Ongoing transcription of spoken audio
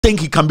think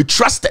he can be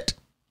trusted.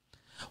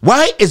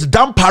 Why is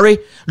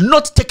Dampare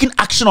not taking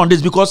action on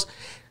this? Because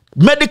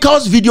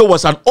Medical's video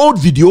was an old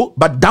video,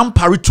 but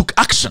Dampare took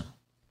action.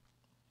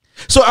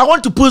 So I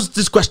want to pose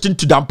this question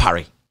to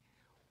Dampare.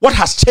 What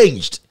has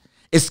changed?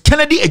 Is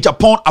Kennedy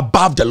Agyapong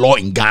above the law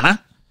in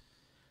Ghana?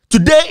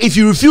 Today, if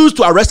you refuse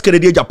to arrest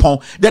Kennedy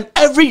Agyapong, then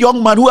every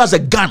young man who has a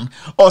gun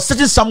or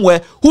sitting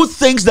somewhere who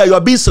thinks that you are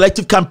being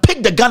selective can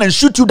pick the gun and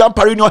shoot you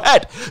Dampare in your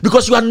head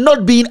because you are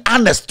not being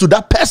honest to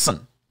that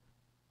person.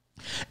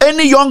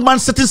 Any young man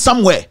sitting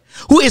somewhere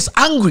who is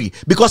angry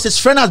because his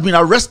friend has been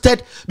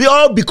arrested,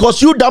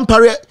 because you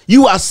Dampare,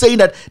 you are saying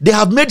that they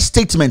have made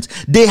statements.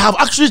 They have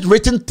actually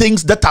written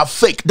things that are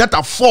fake, that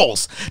are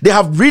false. They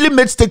have really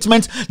made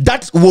statements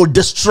that will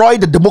destroy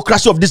the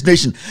democracy of this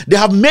nation. They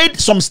have made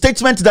some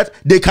statements that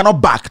they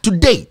cannot back.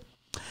 Today,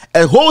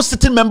 a whole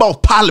sitting member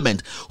of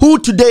parliament, who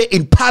today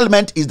in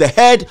parliament is the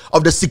head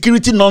of the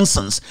security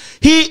nonsense,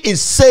 he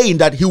is saying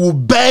that he will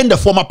ban the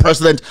former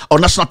president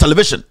on national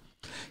television.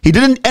 He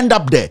didn't end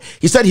up there.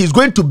 He said he's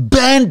going to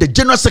ban the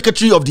general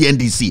secretary of the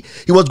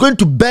NDC. He was going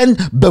to ban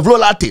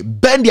Bevlolate,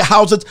 ban their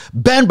houses,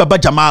 ban Baba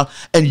Jamal.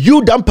 And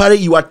you, Dampare,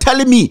 you are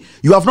telling me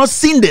you have not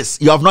seen this,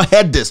 you have not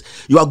heard this.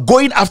 You are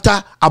going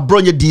after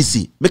Abronye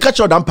DC. Make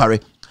sure,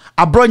 Dampare,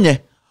 Abronye,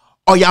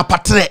 oya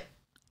patre,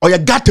 oya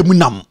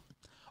gatemunam,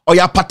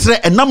 oya patre,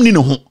 enam ni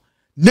no ho.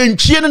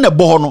 Nenchie ne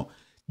bohono.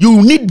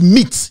 You need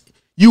meat.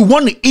 You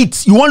want to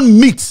eat. You want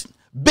meat.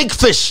 Big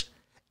fish.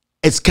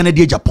 It's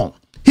Kennedy Agyapong.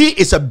 He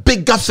is a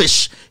bigger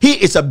fish. He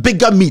is a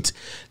bigger meat.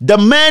 The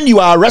men you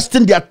are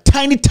arresting, they are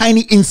tiny,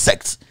 tiny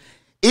insects.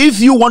 If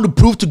you want to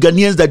prove to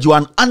Ghanaians that you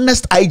are an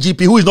honest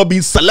IGP who is not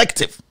being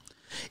selective,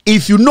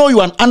 if you know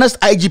you are an honest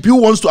IGP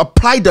who wants to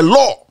apply the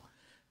law,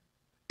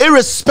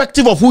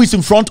 irrespective of who is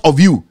in front of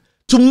you,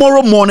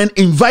 tomorrow morning,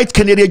 invite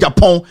Kennedy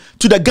Agyapong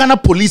to the Ghana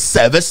Police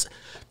Service,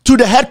 to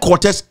the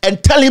headquarters,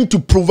 and tell him to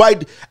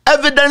provide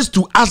evidence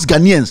to us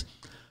Ghanaians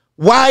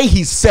why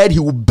he said he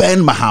will ban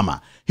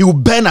Mahama. He will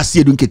burn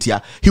Asiedu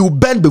Nketia. He will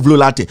burn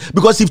Bevlolate.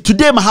 Because if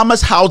today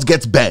Mahama's house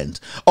gets burned,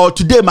 or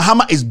today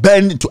Mahama is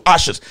burned into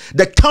ashes,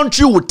 the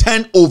country will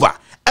turn over.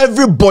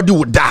 Everybody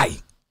will die.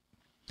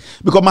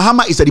 Because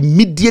Mahama is an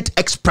immediate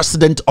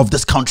ex-president of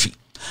this country.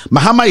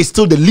 Mahama is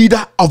still the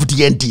leader of the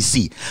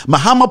NDC.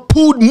 Mahama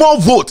pulled more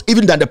votes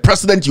even than the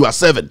president you are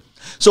serving.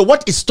 So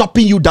what is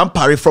stopping you,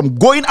 Dampare, from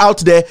going out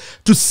there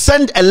to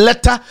send a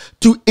letter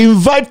to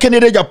invite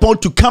Kennedy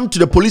Agyapong to come to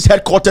the police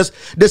headquarters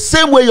the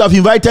same way you have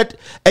invited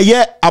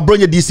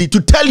Abronye DC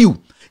to tell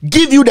you,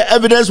 give you the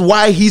evidence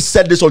why he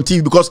said this on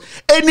TV? Because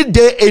any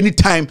day, any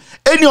time,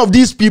 any of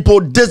these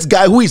people, this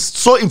guy who is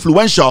so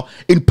influential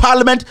in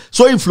parliament,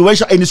 so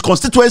influential in his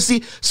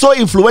constituency, so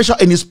influential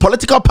in his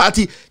political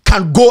party,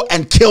 can go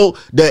and kill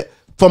the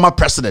former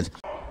president.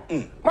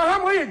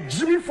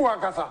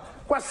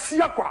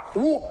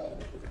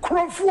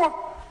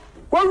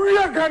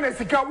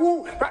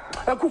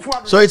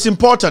 So it's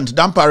important,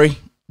 Dampare.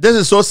 This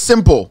is so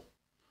simple.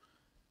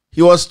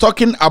 He was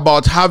talking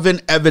about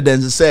having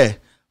evidence to say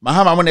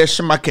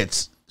Mahama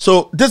markets.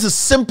 So this is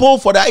simple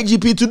for the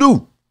IGP to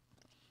do.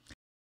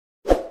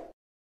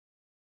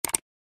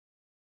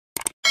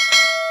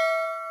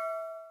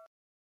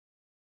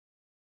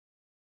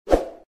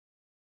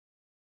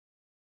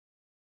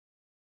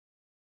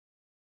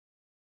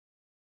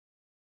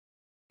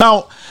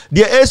 Now,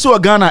 the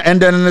ASO Ghana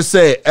and then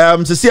say,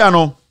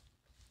 Sisiano,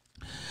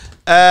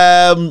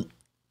 the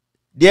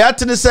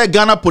Atene say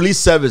Ghana Police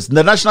Service,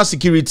 the National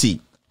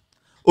Security,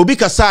 Obi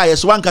Kasa,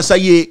 yes, one Kasa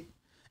ye,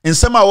 in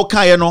some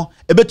Okaya no,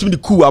 a bit the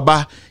coup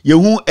aba,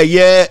 you a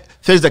year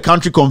face the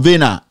country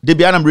convener, they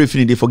be an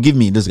briefing, they forgive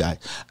me, this guy.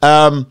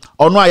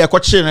 Or no, I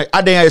got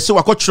I so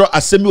I got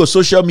assembly of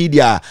social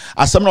media,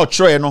 as some not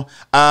try, no,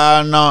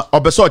 and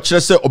Obeso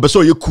Chese,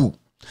 Obeso ye coup.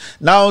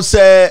 Now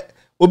say,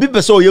 Obi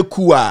Beso ye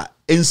coup.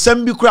 In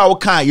some be crowd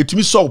can you to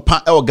me so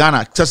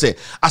Ghana say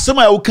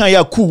asema ya can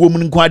ya cool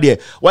woman kwade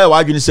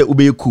why you say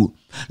ube cool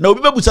na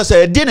obi bebusa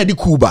say de na di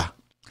kuba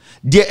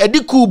de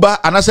edi kuba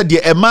anase de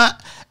ema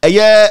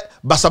eye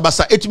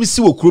basabasa etumi si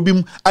wo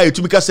krobim a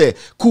etumi ka say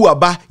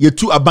kuaba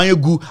yetu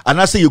abanyegu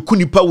anase ye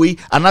kunipa we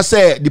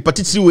anase di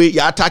patitiri we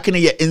ya attack ne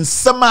ye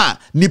nsema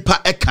nipa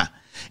eka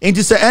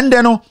enti say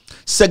ende no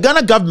se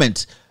Ghana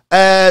government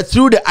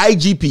through the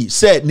IGP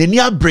said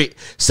nenia bre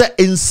say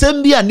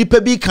ensem bia nipa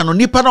bi kano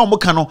nipa na omo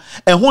kano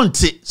ho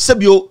nte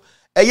sebio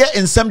eye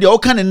ensem de o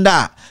kan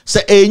nda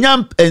say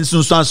enyam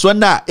ensunsuanso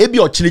na ebi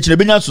o chinechine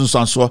benya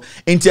sunsuanso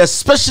enti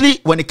especially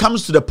when it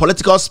comes to the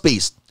political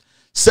space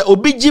say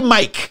obiji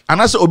mic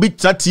anase obi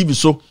tra TV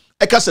so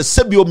eka say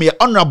sebio me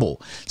honorable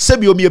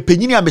sebio me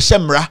penyini a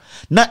mehemra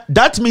na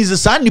that means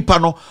the nipa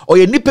no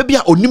oye nipa bia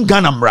onim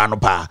Ghana mra no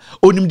pa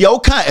onim dia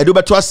oka edo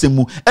beto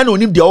asemu ena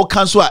onim dia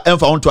oka so a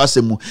emfa wonto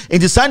asemu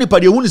enti sa nipa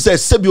de hu ni say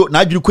sebio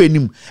na adwiri ko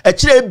enim e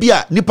kire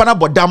bia nipa na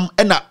bodam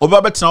ena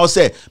oba betena wo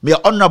say me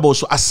honorable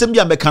so asem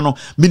bia meka no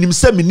minim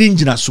se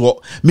meningina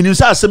so minim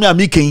se asem a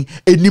meken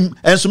enim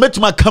enso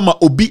metuma kama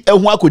obi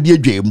ehu akodi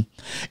adwam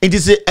It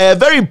is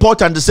very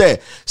important to say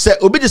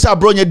obi de say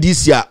abronya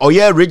this year or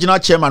yeah regional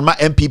chairman ma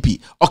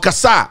MPP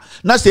okasa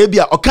na say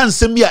bia okan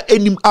sembia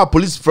enim a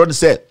police front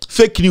say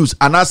fake news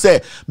and I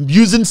say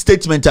using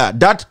statement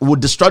that would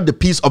destroy the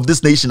peace of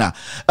this nation. I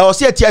was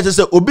here to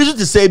say obi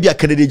to say bia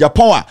Kennedy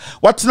Agyapong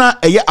what na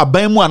eye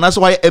aban mu and that's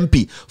why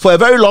MP for a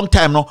very long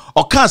time no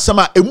okan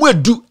sama emu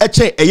edu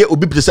eche eye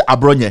obi to say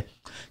abronya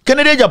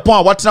Kennedy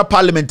Agyapong what na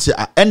parliament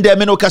and them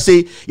no ka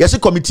say yes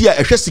committee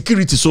a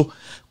security so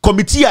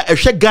committee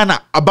a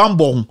Ghana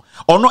abambong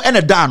or no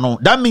any dano.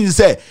 That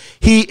means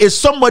he is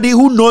somebody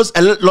who knows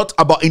a lot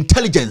about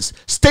intelligence.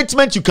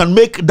 Statements you can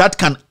make that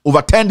can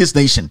overturn this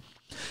nation.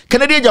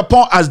 Kennedy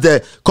Agyapong as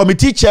the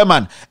committee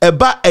chairman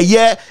about a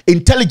year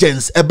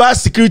intelligence, about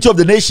security of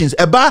the nations,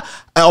 about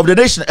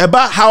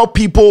how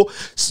people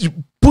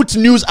put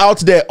news out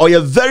there, or you're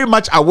very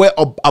much aware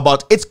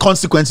about its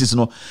consequences.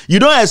 You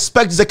don't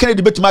expect the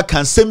Kennedy Betuma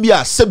can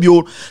sembia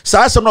sebio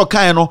sa no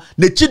kind no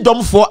ne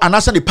chidom for and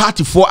answer the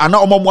party for and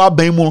omomwa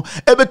bemu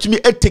ebe to me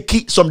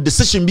take some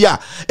decision bia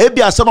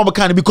ebia some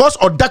kind because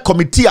of that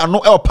committee and no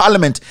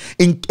parliament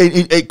in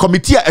a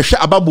committee a hwe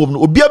ababom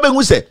no obi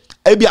abenhu se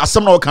ebia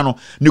asem no ka no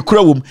ne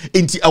kura wom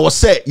enti I was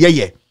say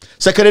yeah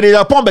Secretary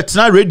Agyapong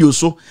betina radio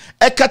so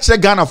catch the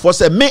Ghana for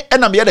say me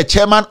and I'm the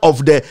chairman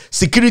of the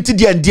security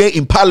D&D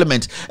in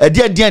parliament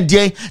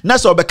D&D na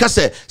so obeka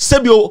say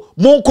sebio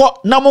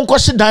monko na monko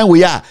hyedan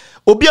we ya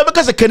obi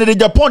obeka say Kennedy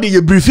Agyapong dey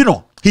briefing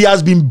no. He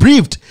has been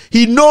briefed.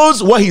 He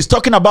knows what he's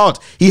talking about.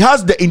 He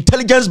has the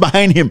intelligence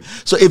behind him.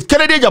 So if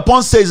Kennedy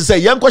Agyapong says say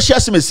yanko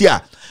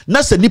hyeasimesia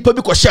na se nipa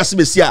bi ko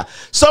hyeasimesia,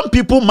 some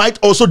people might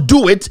also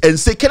do it and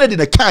say Kennedy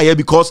na kai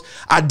because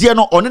ade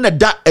no on na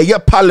da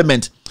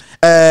parliament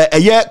a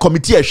year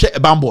committee a share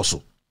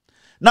bamboso.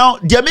 Now,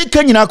 the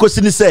American Yinako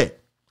say,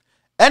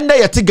 and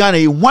they at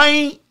Ghana,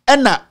 wine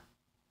and na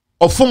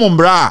of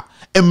Fumumbra,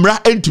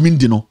 Emra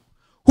Entumindino,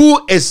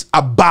 who is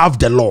above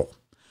the law.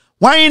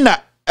 Why na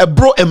a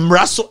bro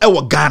Emraso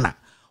ewa Ghana?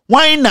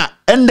 Why na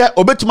and the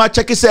Obetuma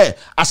check say,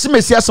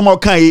 Asimesia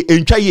Samokai,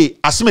 and Chaye,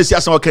 Asimesia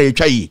Samokai,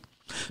 Chaye.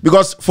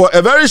 Because for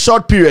a very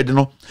short period,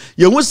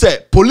 you will say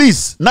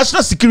police,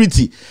 national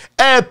security,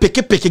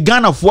 peke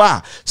Ghana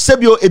for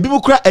sebio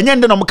ebimukra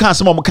enyende no mukan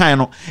some mukan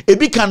no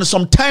ebi kan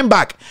some time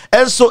back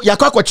and so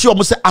yakwachi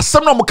omo say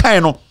asem no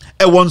mukan no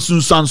e won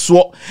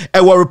sunsanso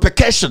e were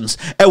repercussions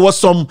e was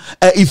some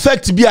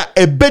effect bia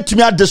e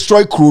betumi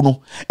destroy kro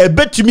no e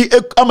betumi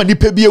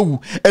amanipa bi ewu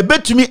e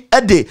betumi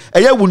ede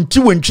eye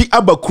wonti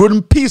aba kro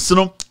no peace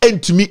no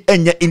entumi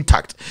enye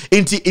intact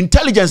enti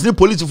intelligence ni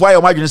police for your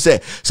imagine say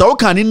so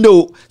can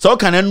know so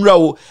can enra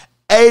wo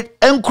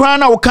enkra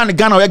na wo kan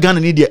Ghana we Ghana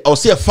ni de o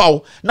say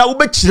foul na wo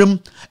bekirem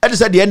e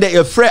say de end e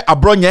frɛ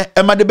abronye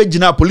e ma de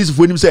begina police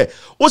for nim say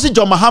wo si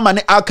Dormaahene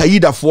ne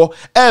Al-Qaeda for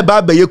e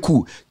ba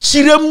bayeku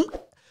kirem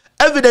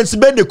evidence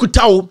be ne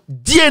kutawo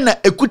die na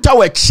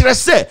ekutawo e kire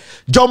say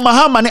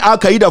Dormaahene ne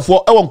Al-Qaeda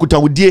for e won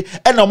kutawo die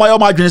e na omayo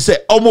ma adwene say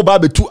omo ba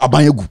betu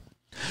abanyagu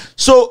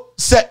so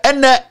say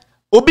ene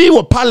obi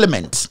wo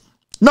parliament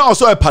now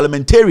also a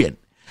parliamentarian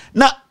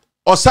now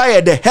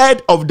Osaya the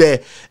head of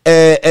the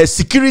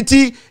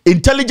security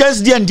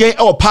intelligence D&D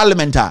or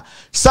parliamentar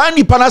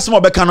sani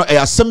panasmo bekano e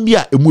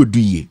asembia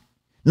emuduye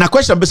na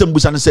question bese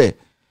mbusa ne say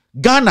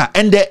Ghana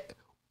ende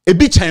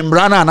ebi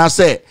chambrana na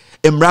say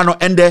embrano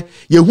ende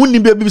yehuni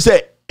bi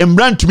say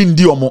embran tumi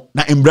ndi omo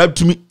na embran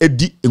tumi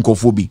edi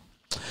enkofobi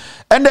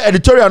ende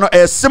editorial no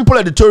a simple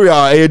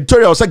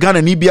editorial say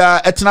Ghana ni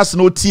bia etena se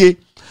no tie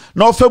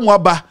na ofemu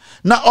aba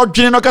na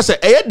odwene no ka say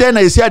eye den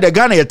na esi ade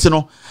Ghana yete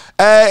no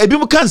ebi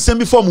mu kan sem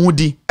before mu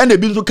hudi and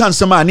ebi mu kan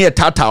sem na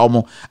tata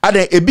omo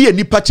ade ebi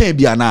enipa chen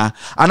bia na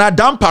ana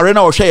Dampare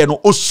na ohwe ye no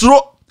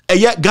osuro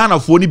eye Ghana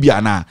fo ni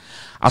bia na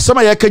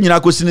asema ye kan nyina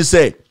kosi ni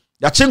say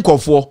ya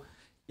chenkofo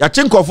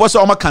say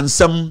omo kan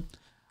sem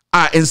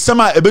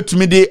ensema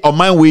ebetumi de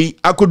oman we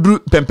akoduru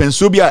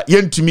pempenso bia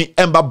yentumi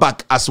emba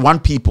back as one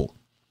people.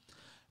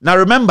 Now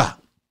remember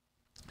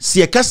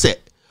si ekase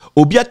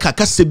obia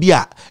kakase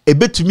bia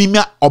ebetumi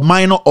mia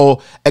oman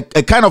or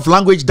a kind of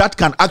language that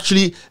can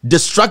actually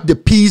distract the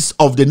peace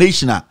of the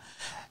nation.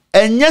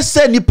 Enye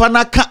se nipa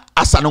na ka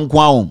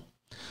asanonkwa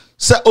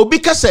se obi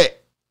kase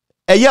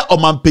eye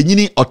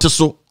omanpanyini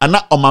oteso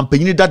ana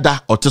omanpanyini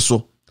dada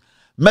oteso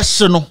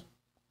meseno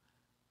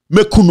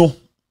mekuno.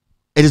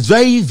 It is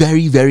very,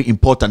 very, very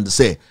important to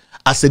say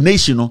as a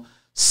nation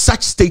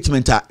such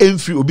statement are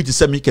free obi to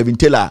say me Kevin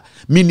Taylor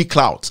mini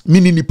clout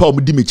mini nipa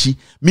omudimechi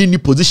mini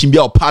position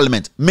bia of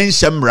parliament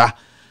menshemra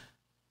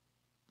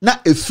na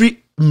a free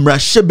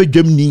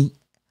mrashebedwamni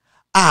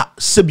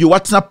sebi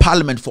watna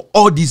parliament for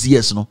all these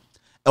years no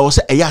I was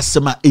say eya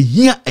sema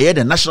ehia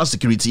the national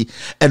security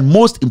and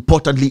most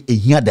importantly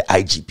ehia the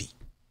IGP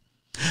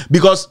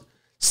because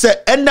say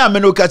enda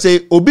menoka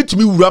say obi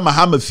tumi wura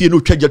mahama fie no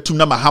twajatum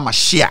na mahama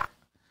share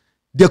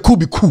there could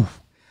be coup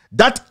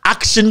that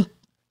action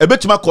a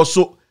bit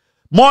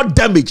more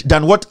damage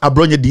than what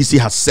Abronya DC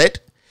has said.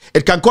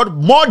 It can cause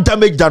more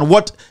damage than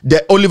what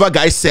the Oliver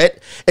guy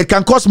said. It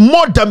can cause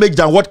more damage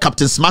than what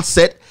Captain Smart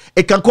said.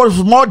 it can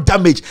cause more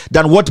damage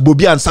than what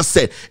Bobi Ansa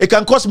said. It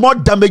can cause more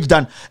damage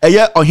than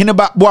Ohene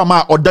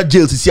Boama or that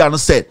jail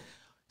said.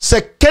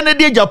 Say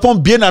Kennedy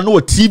Agyapong bien no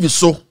TV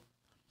so.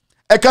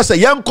 Eka say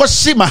yanko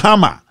shi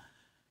Mahama.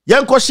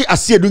 Yanko shi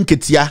asiedun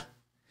ketia.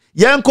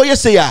 Yanko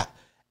ye ya.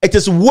 It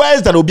is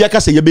worse than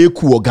Obiaka say yebe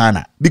ku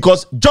Ghana,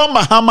 because John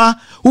Mahama,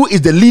 who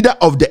is the leader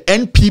of the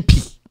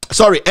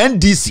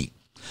NDC,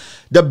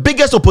 the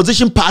biggest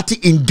opposition party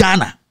in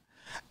Ghana,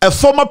 a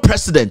former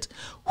president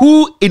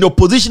who in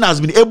opposition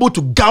has been able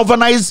to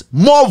galvanize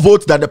more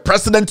votes than the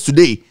president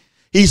today.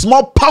 He is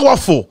more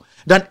powerful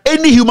than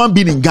any human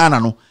being in Ghana.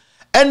 No?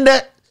 And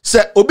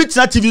say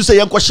Obitina TV say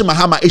Yanko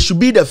Mahama, it should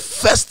be the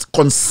first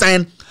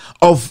concern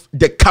of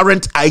the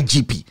current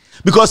IGP,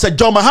 because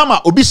John Mahama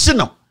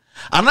Obishino.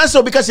 And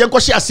also because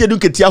Yankoshi Asiedun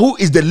Ketia, who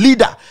is the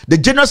leader, the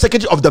general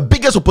secretary of the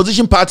biggest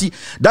opposition party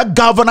that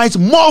galvanized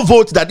more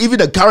votes than even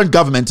the current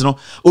government,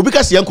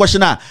 because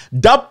Yankoshi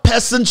that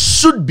person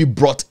should be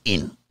brought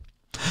in.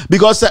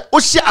 Because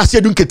Oshi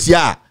Asiedun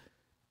Ketia,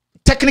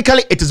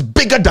 technically it is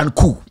bigger than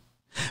coup.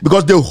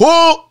 Because the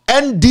whole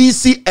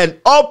NDC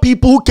and all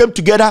people who came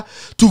together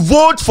to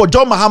vote for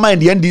John Mahama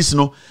and the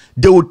NDC,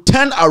 they would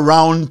turn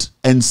around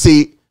and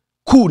say,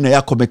 coup na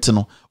ya komete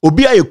no.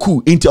 Obi aye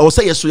coup, inti I will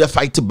say yes, we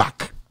fight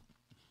back.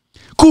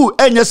 Coup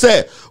enye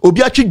say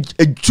obi atwi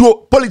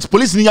tuo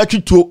police ni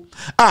atwi tuo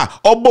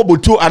obobo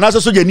tuo anase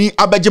soje ni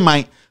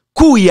abegiman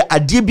coup ye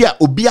ade bia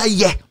obi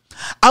aye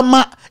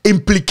ama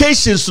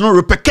implications no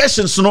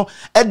repercussions no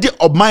e de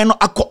oman no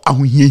akọ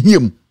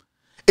ahohiahiem.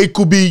 It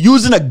could be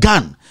using a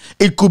gun,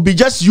 it could be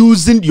just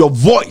using your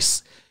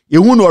voice.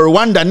 Ehun no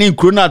Rwanda ni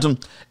kronatum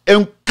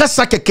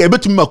enkasa keke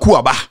betumi maku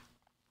aba.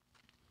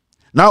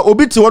 Now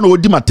obi ti won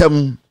odi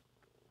matem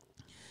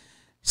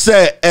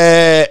say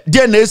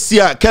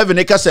DNAC Kevin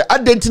Eka say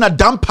Adentina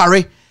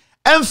Dampare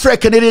and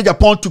HØT Kennedy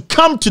Agyapong to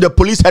come to the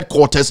police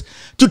headquarters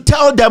to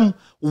tell them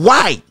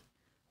why,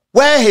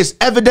 where his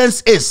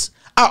evidence is.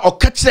 Or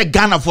catch the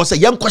Ghana for say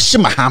Yankoshi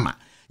Mahama,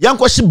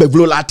 Yankoshi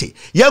Bevlolate,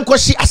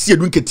 Yankoshi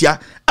Asiedun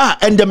Ketia,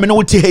 and the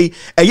minority hey,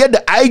 and yet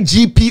the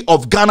IGP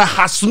of Ghana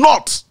has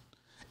not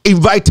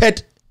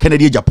invited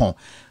Kennedy Agyapong.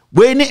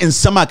 When in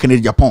summer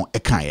Kennedy Agyapong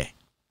ekaye.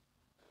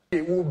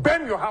 It will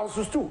burn your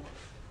houses too.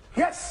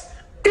 Yes.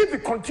 If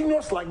it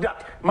continues like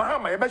that,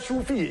 Mahama,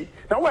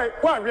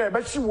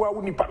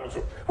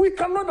 we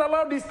cannot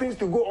allow these things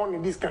to go on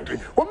in this country.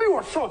 When we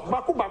were short,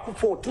 Baku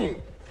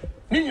 14.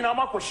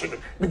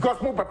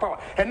 Because more power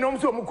and no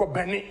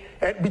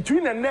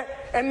between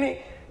any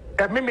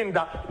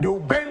Meminda, they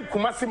will ban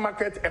Kumasi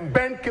market and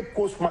ban Cape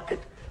Coast market.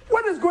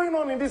 What is going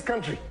on in this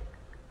country?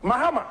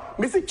 Mahama,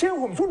 Mr. Chen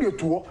Homes, who do you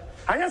tour?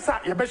 I answer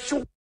your best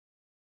show.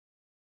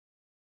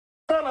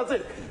 I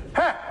say,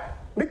 hey,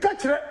 the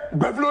catcher,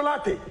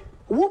 Bevlolate.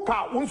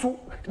 Wupa unsu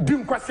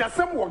dim kwasi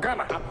asem wo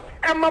Ghana ha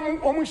emam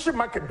omuhye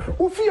market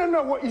ufie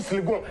na wo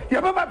easily go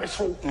ya baba be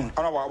show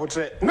ana wa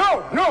wotre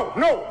no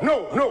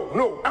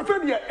after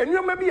the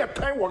enyoma bi e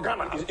tan wo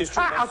Ghana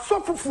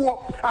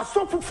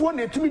asofufo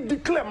na etimi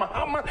declare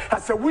Mahama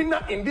as a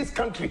winner in this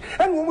country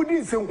and wo mudi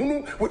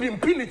nsehunu with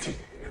impunity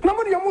na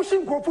mo de amuhye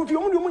nkofo fi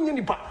wo de omunya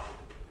nipa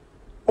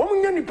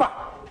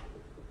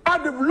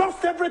they've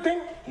lost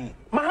everything.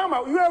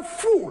 Mahama, you are a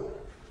fool.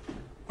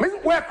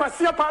 Where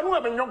Kwasia Panu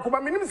and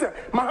Yonkuba means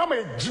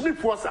Mahama Jimmy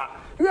Posa.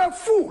 You are a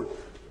fool.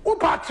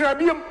 Upa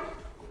Trabium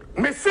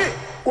may say,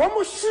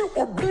 Wamushi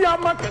or Bia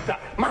Marketa,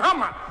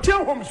 Mahama,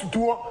 tell homes to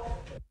tour.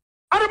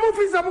 I don't know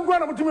if I'm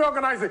going to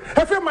organize it.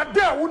 I feel my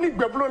dad won't need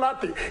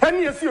Beblolati,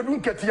 any Asia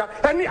Dunketia,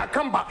 any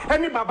Akamba,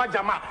 any Baba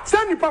Jama,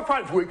 send you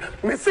 5 weeks.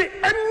 May say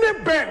any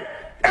band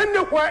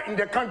anywhere in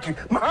the country,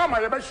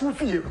 Mahama, ever should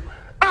feel.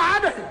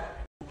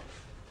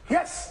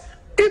 Yes.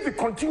 If it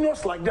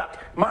continues like that,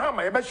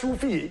 Mahama,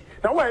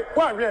 now why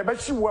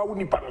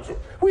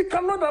we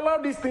cannot allow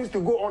these things to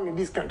go on in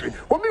this country.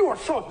 When we were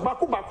short,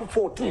 Baku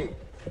 14.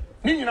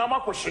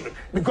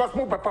 Because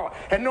more power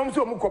and no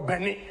muko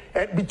Benny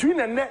between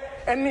any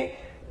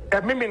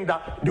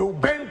Meminda, they will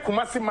ban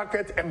Kumasi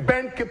market and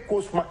ban Cape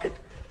Coast market.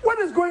 What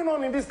is going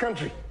on in this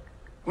country?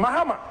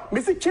 Mahama,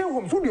 Mr. Chen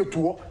Homes, who do you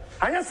tour?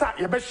 I answer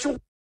your best show.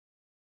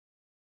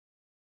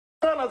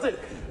 I say,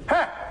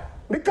 hey,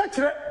 the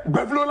catcher,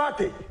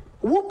 Bevlolate.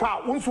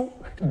 Wupa unsu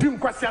dim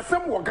kwasi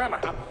asem wo Ghana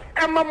ha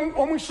emam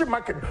omuhye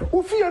market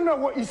ufie na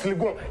wo easily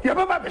go ya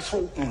baba be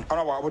show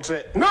ana wa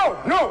wotre no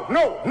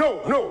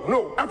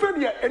after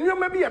the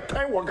enyoma bi e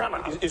tan wo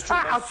Ghana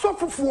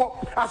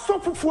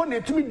asofufo na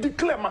etimi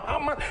declare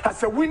Mahama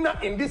as a winner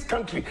in this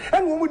country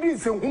and wo mudi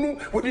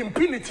nsehunu with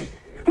impunity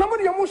na mo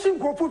de amuhye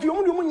nkofo fi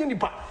wo de omunya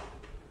nipa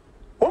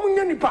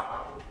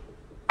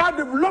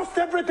they've lost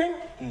everything.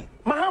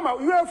 Mahama,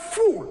 you are a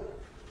fool.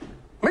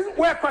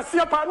 Where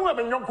Kwasia Panu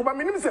and Yonkuba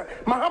means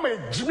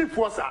Mahama Jimmy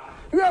Posa.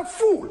 You are a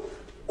fool.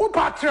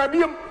 Upa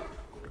Trabium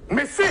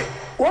may say,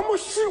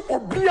 Wamushi or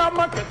Bia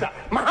Marketa,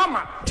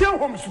 Mahama, tell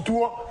homes to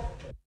tour.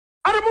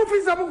 I don't know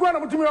if I'm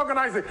going to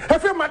organize it. I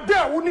feel my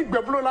dad won't need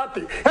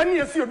Beblolati, any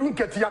Asia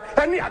Dunketia,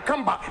 any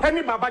Akamba,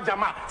 any Baba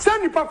Jama,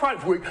 send you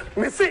 5 weeks.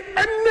 May say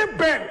any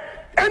band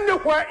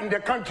anywhere in the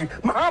country,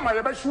 Mahama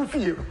ever should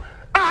feel.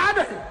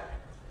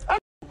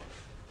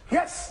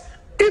 Yes.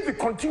 If it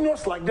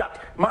continues like that,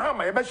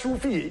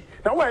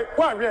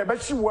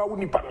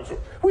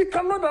 we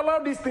cannot allow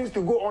these things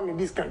to go on in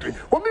this country.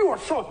 When we were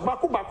short,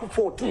 Baku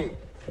 14.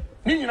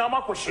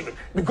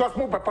 Because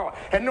more power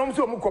and no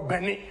so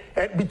Benny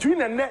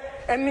between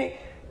any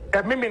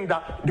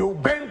Miminda, they will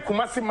ban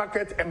Kumasi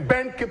market and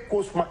ban Cape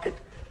Coast market.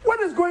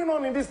 What is going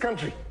on in this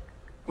country?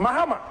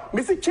 Mahama,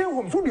 Missy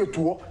Chenhom, who do you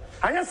tour?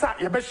 I answer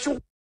your best show.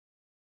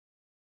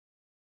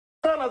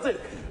 I say,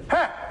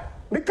 hey,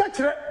 the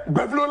catcher,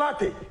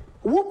 Bavlolate.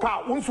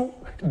 Whoopah, Unsu,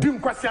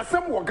 Dimquasia,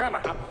 some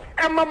Wagana,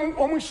 and Mamma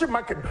Omushi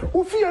market,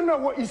 who fear no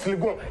what is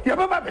legal.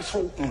 Yababa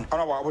show.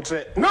 I would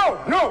say, no.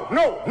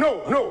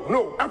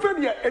 I'm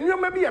afraid, and you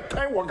may be a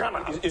time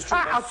Wagana.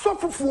 I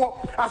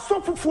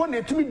suffer for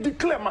need to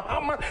declare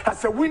Mahama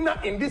as a winner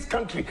in this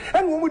country,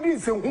 and when we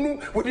didn't say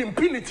with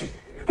impunity.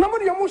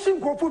 Nobody emotion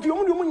go put your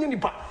own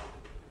Yanipa.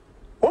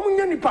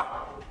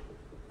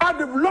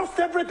 They've lost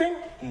everything.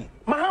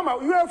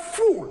 Mahama, you are a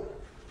fool.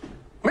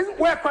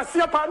 Where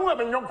Kwasiapanu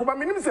and Yonkuba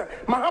Minister,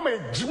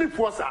 Mahama Jimmy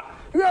Posa,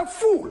 you are a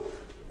fool.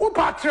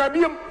 Upa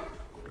Trabium,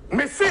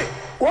 Messi,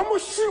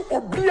 Wamushi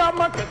or Bia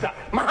Marketa,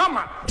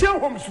 Mahama, tell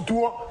homes to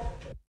tour.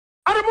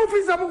 Other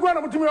movies I'm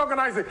going to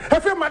organize it. I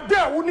feel my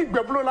dad would need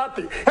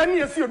Beblolati,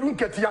 any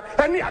Dunketia,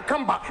 any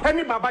Akamba,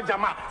 any Baba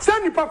Jama,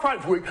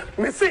 75 weeks,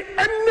 Messi,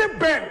 any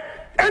band,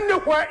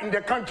 anywhere in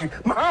the country,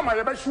 Mahama,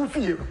 ever should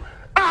feel.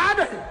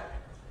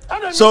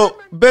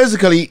 So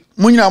basically,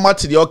 Munya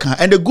Mati Oka,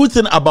 and the good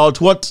thing about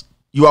what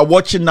you are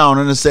watching now,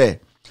 and say,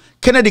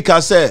 Kennedy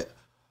can say,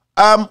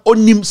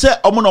 onim se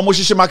omono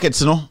moshishe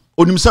markets no,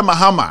 onim se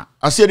Mahama,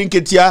 asirin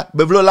ketia,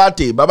 bevlo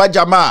latte, baba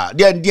jama,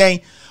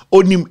 dien,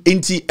 onim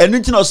inti, and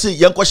inti no se,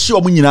 yanko shi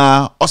omu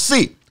nyina, o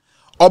se,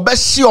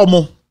 obeshi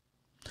omu,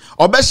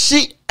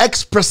 obeshi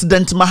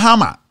ex-president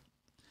Mahama.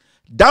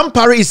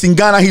 Dampare is in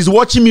Ghana, he's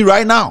watching me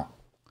right now.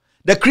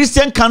 The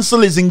Christian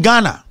Council is in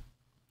Ghana.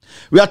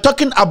 We are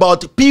talking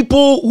about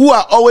people who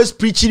are always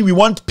preaching we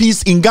want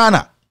peace in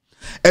Ghana.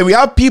 And we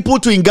have people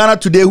in Ghana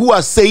today who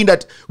are saying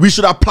that we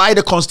should apply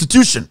the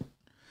constitution.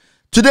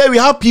 Today we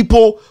have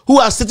people who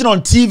are sitting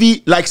on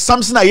TV like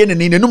Samson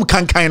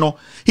Ayenene.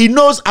 He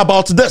knows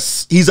about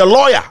this. He's a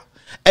lawyer.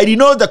 And he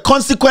knows the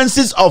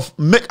consequences of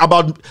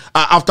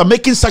after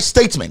making such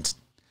statements.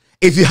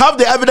 If you have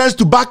the evidence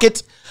to back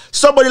it,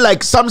 somebody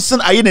like Samson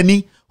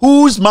Ayenene,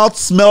 whose mouth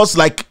smells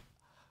like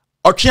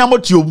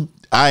Ochiamotium,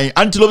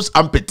 antelope's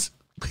armpit.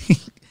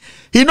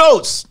 He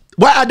knows.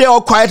 Why are they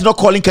all quiet, not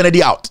calling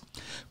Kennedy out?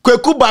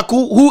 Kweku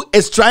Baku, who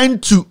is trying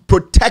to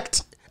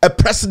protect a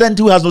president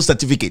who has no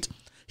certificate.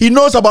 He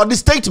knows about this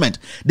statement.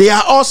 They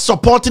are all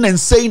supporting and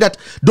saying that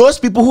those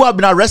people who have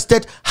been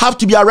arrested have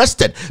to be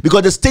arrested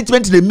because the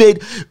statement they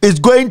made is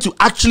going to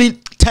actually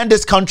turn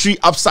this country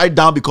upside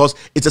down because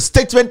it's a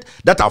statement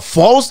that are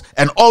false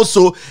and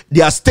also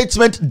they are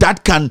statements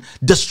that can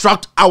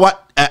disrupt our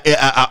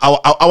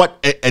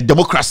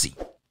democracy.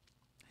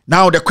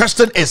 Now the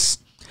question is,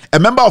 a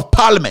member of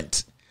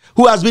parliament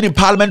who has been in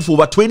parliament for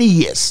over 20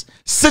 years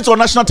sits on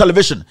national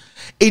television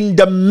in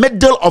the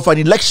middle of an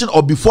election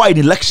or before an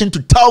election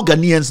to tell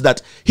Ghanaians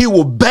that he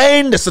will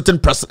ban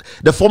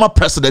the former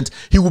president,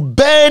 he will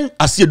ban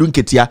Asiedun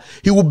Ketia,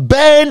 he will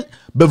ban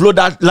Bevlo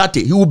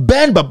Latte, he will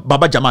ban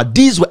Baba Jama.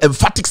 These were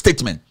emphatic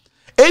statements.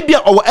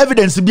 Ebia or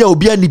evidence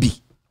Obia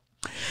Nibi.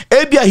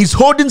 Ebia, he's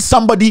holding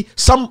somebody,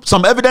 some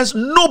evidence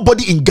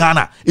nobody in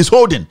Ghana is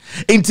holding.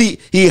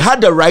 He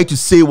had the right to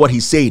say what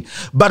he's saying.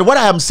 But what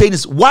I am saying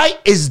is, why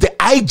is the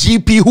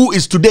IGP who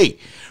is today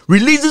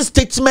releasing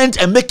statements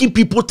and making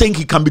people think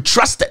he can be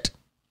trusted?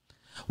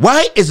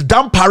 Why is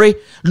Dampare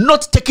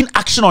not taking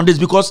action on this?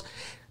 Because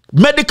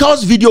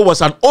Medical's video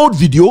was an old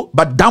video,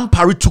 but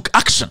Dampare took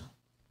action.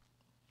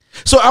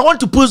 So I want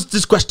to pose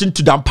this question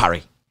to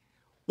Dampare.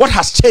 What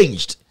has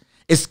changed?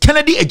 Is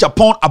Kennedy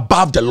Agyapong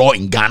above the law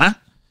in Ghana?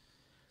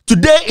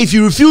 Today, if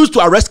you refuse to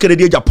arrest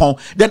Kennedy Agyapong,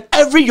 then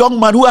every young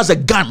man who has a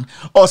gun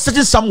or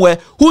sitting somewhere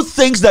who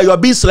thinks that you are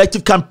being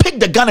selective can pick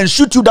the gun and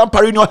shoot you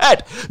Dampare in your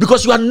head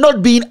because you are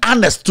not being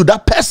honest to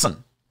that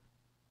person.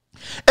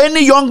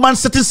 Any young man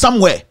sitting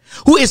somewhere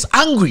who is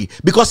angry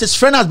because his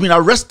friend has been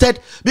arrested,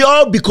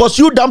 because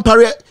you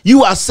Dampare,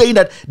 you are saying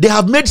that they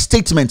have made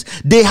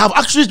statements. They have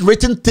actually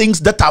written things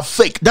that are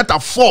fake, that are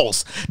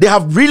false. They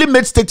have really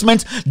made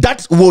statements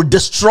that will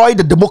destroy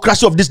the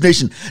democracy of this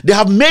nation. They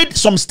have made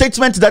some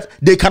statements that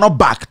they cannot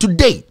back.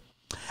 Today,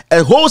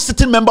 a whole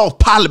sitting member of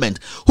parliament,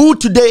 who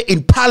today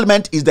in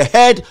parliament is the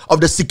head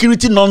of the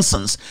security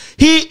nonsense,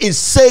 he is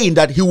saying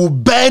that he will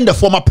ban the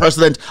former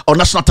president on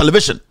national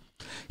television.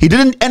 He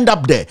didn't end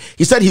up there.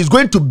 He said he's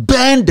going to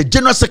ban the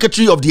general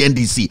secretary of the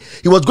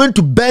NDC. He was going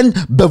to ban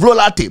Bevlo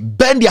Latte,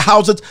 ban their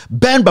houses,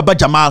 ban Baba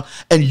Jamal.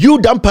 And you,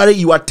 Dampare,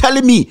 you are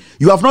telling me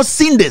you have not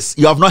seen this.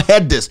 You have not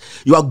heard this.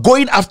 You are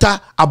going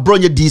after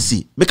Abronye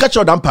DC. Make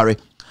sure, Dampare,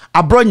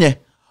 Abronye,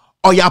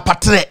 or ya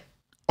patre,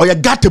 or ya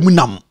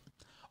gatemunam,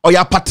 or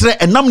ya patre,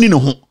 and nam nino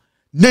ho.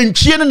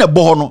 Nenchien ne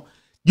bohono.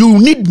 You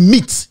need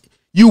meat.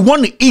 You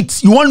want to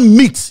eat. You want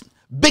meat.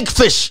 Big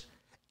fish.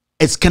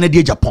 It's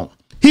Kennedy Agyapong.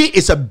 He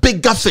is a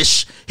bigger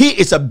fish. He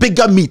is a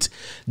bigger meat.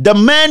 The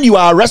men you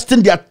are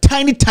arresting, they are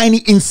tiny, tiny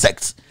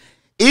insects.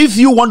 If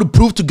you want to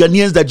prove to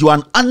Ghanaians that you are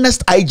an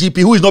honest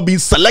IGP who is not being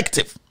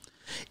selective,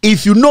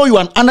 if you know you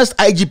are an honest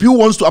IGP who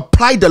wants to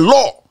apply the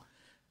law,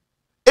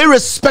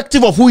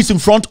 irrespective of who is in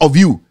front of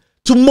you,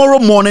 tomorrow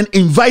morning,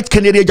 invite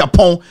Kennedy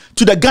Agyapong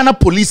to the Ghana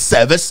Police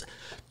Service,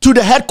 to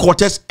the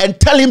headquarters, and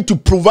tell him to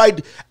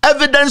provide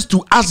evidence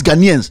to us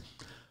Ghanaians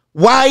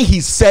why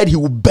he said he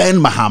will burn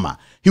Mahama.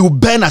 He will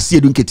burn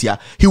Asiedu Nketia.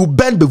 He will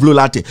burn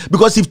Bevlolate.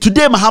 Because if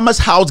today Mahama's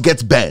house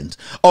gets burned,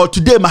 or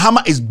today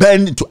Mahama is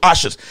burned into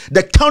ashes,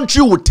 the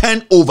country will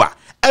turn over.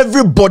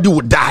 Everybody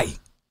will die.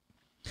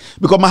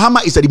 Because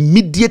Mahama is an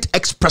immediate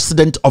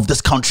ex-president of this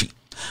country.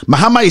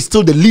 Mahama is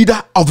still the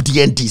leader of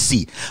the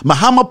NDC.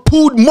 Mahama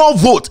pulled more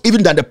votes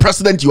even than the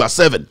president you are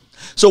serving.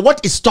 So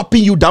what is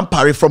stopping you,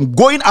 Dampare, from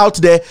going out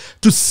there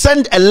to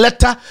send a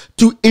letter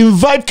to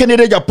invite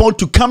Kennedy Agyapong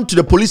to come to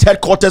the police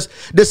headquarters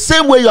the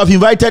same way you have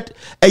invited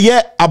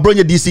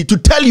Abronya DC to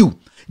tell you,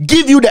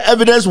 give you the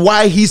evidence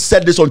why he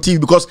said this on TV?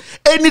 Because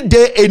any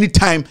day,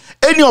 anytime,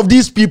 any of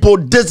these people,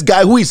 this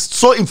guy who is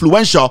so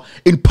influential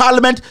in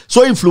parliament,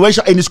 so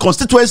influential in his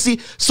constituency,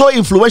 so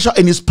influential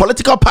in his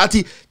political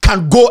party,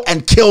 can go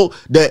and kill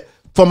the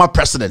former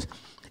president.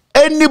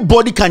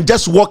 Anybody can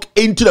just walk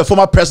into the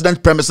former president's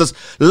premises,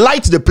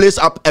 light the place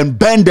up and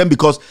burn them,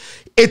 because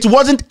it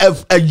wasn't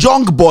a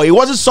young boy. It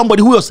wasn't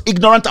somebody who was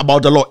ignorant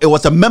about the law. It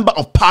was a member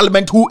of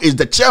parliament who is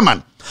the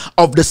chairman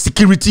of the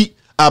security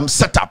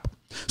setup.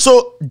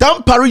 So,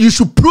 Dampare, you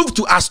should prove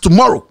to us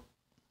tomorrow.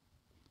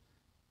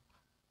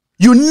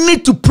 You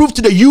need to prove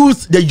to the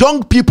youth, the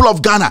young people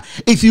of Ghana,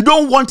 if you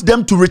don't want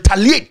them to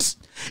retaliate,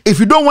 if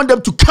you don't want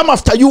them to come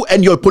after you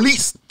and your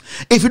police,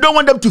 if you don't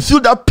want them to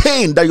feel that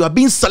pain that you are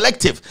being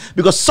selective,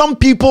 because some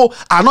people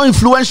are not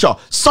influential,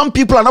 some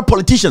people are not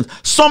politicians,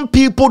 some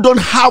people don't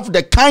have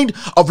the kind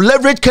of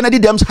leverage Kennedy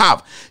Dems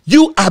have.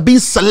 You are being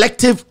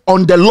selective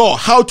on the law,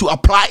 how to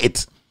apply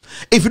it.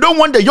 If you don't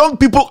want the young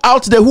people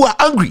out there who are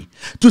angry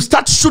to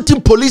start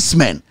shooting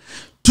policemen,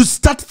 to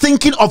start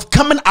thinking of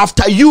coming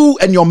after you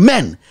and your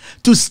men,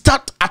 to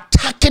start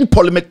attacking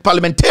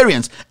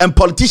parliamentarians and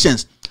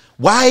politicians,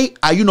 why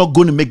are you not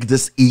going to make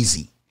this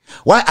easy?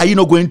 Why are you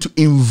not going to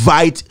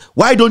invite?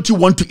 Why don't you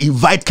want to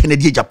invite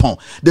Kennedy Agyapong?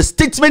 The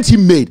statement he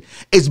made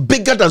is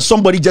bigger than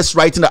somebody just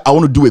writing that I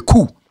want to do a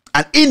coup.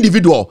 An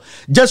individual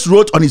just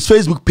wrote on his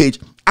Facebook page,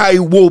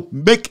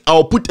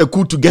 I'll put a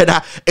coup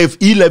together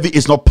if e-levy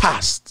is not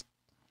passed.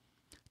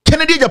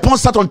 Kennedy Agyapong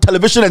sat on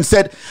television and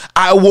said,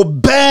 I will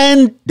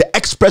ban the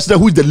ex-president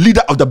who is the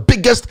leader of the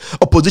biggest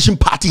opposition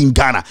party in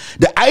Ghana.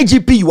 The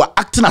IGP, you are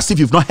acting as if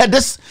you've not heard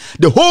this.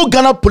 The whole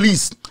Ghana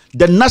police,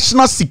 the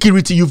national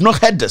security, you've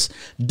not heard this.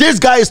 This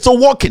guy is still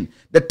working.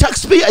 The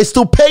taxpayer is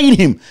still paying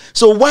him.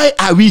 So why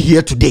are we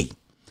here today?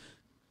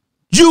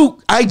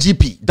 You,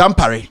 IGP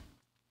Dampare,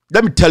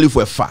 let me tell you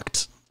for a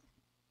fact,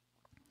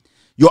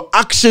 your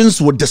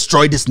actions will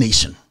destroy this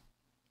nation.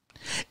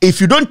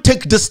 If you don't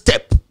take this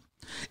step,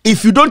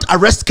 if you don't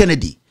arrest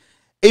Kennedy,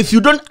 if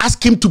you don't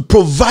ask him to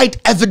provide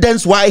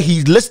evidence why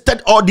he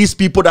listed all these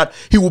people that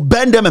he will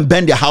burn them and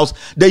burn their house,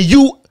 then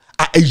you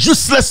are a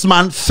useless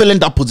man filling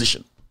that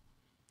position.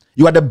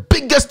 You are the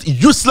biggest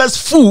useless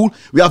fool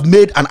we have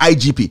made an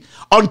IGP.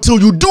 Until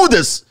you do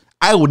this,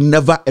 I would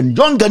never, and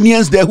young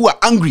Ghanaians there who are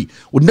angry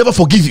would never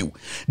forgive you.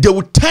 They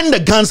will turn the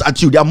guns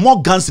at you. There are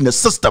more guns in the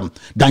system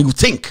than you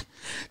think.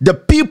 The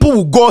people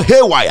will go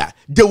haywire.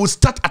 They will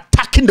start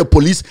attacking the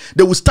police.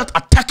 They will start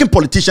attacking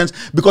politicians,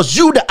 because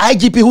you, the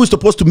IGP who is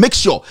supposed to make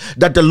sure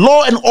that the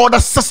law and order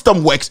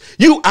system works,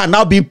 you are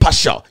now being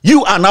partial.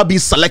 You are now being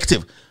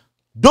selective.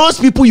 Those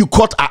people you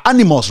caught are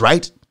animals,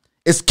 right?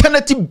 Is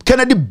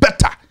Kennedy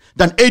better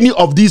than any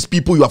of these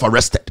people you have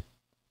arrested?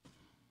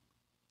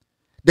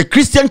 The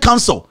Christian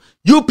Council,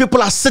 you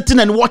people are sitting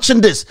and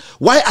watching this.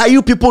 Why are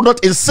you people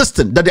not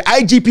insisting that the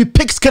IGP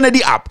picks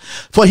Kennedy up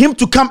for him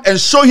to come and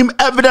show him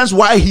evidence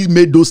why he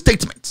made those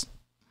statements?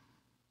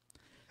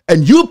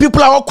 And you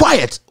people are all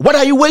quiet. What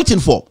are you waiting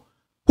for?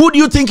 Who do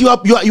you think you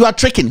are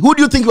tricking? Who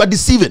do you think you are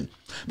deceiving?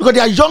 Because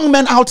there are young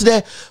men out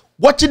there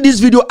watching this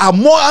video are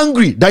more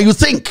angry than you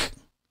think.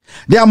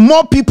 There are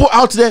more people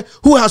out there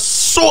who are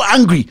so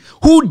angry,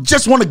 who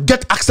just want to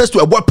get access to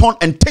a weapon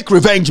and take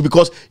revenge,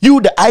 because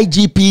you, the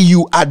IGP,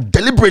 you are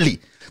deliberately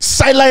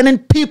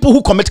sidelining people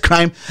who commit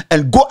crime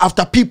and go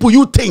after people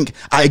you think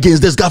are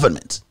against this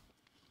government.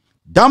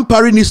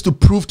 Dampare needs to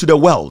prove to the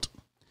world,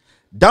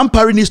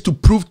 Dampare needs to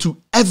prove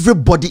to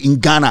everybody in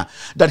Ghana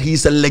that he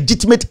is a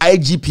legitimate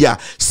IGP.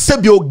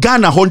 Sebio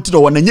Ghana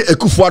hontino wanenye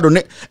ekufuado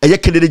ne eye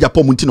Kennedy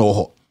Agyapong muntino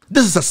ho.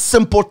 This is a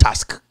simple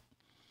task.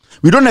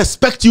 We don't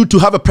expect you to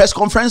have a press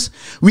conference.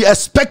 We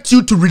expect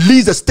you to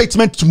release a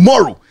statement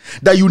tomorrow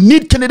that you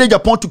need Kennedy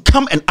Agyapong to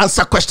come and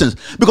answer questions.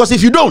 Because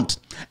if you don't,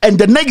 and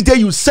the next day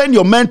you send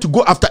your men to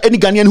go after any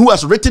Ghanaian who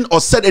has written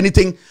or said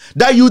anything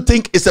that you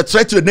think is a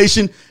threat to the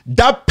nation,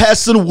 that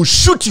person will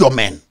shoot your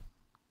men.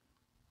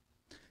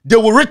 They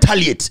will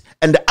retaliate.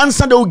 And the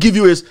answer they will give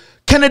you is,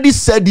 Kennedy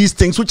said these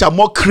things which are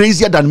more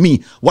crazier than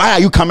me. Why are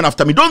you coming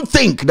after me? Don't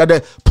think that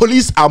the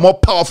police are more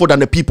powerful than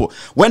the people.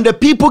 When the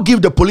people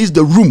give the police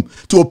the room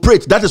to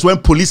operate, that is when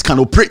police can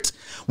operate.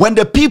 When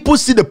the people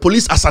see the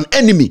police as an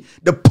enemy,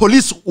 the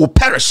police will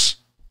perish.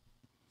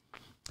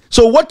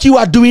 So what you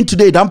are doing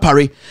today,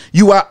 Dampare,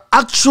 you are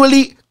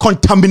actually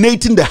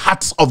contaminating the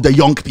hearts of the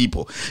young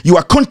people. You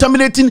are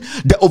contaminating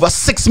the over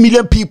 6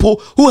 million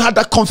people who had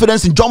that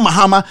confidence in John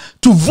Mahama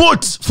to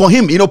vote for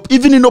him,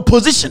 even in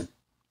opposition.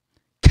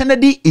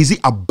 Kennedy is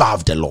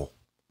above the law.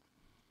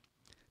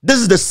 This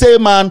is the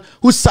same man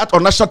who sat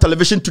on national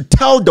television to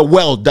tell the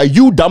world that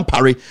you,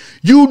 Dampare,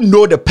 you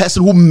know the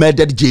person who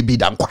murdered JB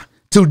Dankwa.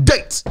 Till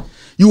date,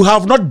 you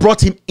have not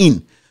brought him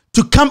in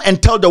to come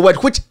and tell the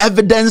world which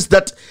evidence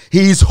that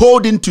he is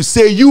holding to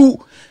say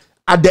you,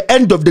 at the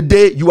end of the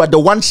day, you are the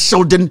one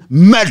shielding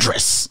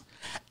murderers.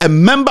 A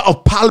member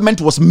of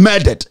parliament was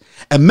murdered.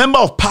 A member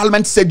of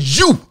parliament said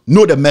you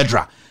know the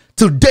murderer.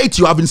 Till date,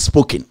 you haven't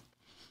spoken.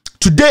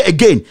 Today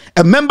again,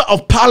 a member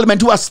of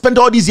parliament who has spent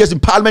all these years in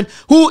parliament,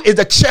 who is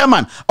the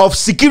chairman of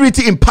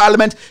security in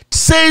parliament,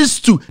 says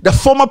to the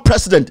former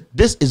president,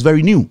 this is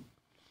very new.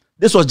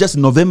 This was just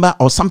November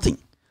or something.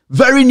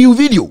 Very new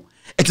video.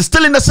 It is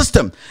still in the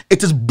system.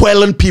 It is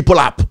boiling people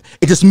up.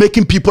 It is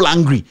making people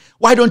angry.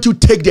 Why don't you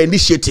take the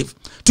initiative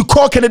to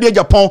call Kennedy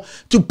Agyapong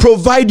to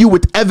provide you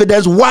with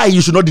evidence why you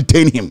should not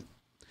detain him?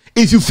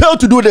 If you fail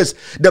to do this,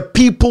 the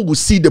people will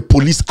see the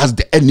police as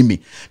the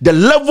enemy. The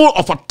level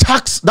of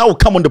attacks that will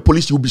come on the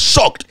police, you'll be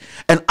shocked.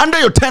 And under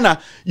your tenure,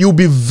 you'll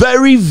be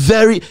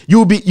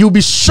you'll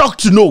be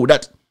shocked to know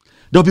that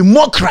there'll be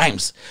more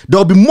crimes,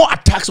 there'll be more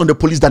attacks on the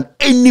police than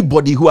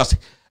anybody who has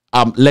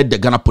led the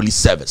Ghana Police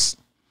Service.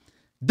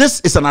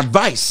 This is an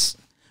advice.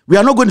 We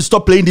are not going to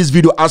stop playing this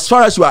video as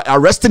far as you are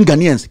arresting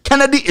Ghanaians.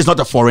 Kennedy is not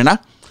a foreigner.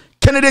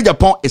 Kennedy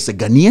Agyapong is a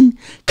Ghanaian.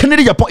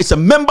 Kennedy Agyapong is a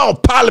member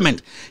of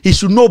parliament. He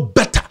should know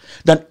better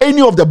than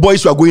any of the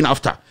boys you are going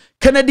after.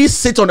 Kennedy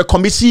sits on a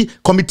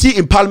committee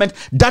in parliament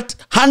that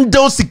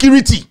handles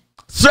security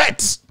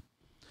threats.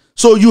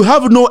 So you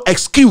have no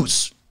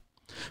excuse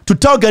to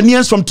tell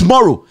Ghanaians from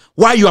tomorrow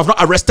why you have not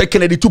arrested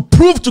Kennedy, to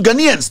prove to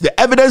Ghanaians the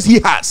evidence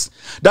he has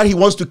that he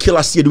wants to kill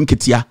Ashantehene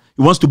Ketia.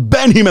 He wants to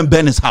burn him and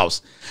burn his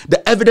house.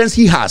 The evidence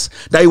he has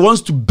that he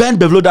wants to burn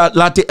Bevloda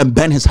Latte and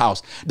burn his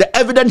house. The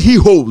evidence he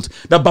holds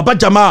that Baba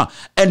Jama,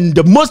 and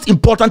the most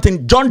important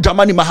thing, John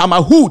Dramani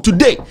Mahama, who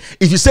today,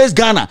 if he says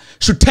Ghana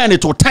should turn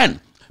it to 10,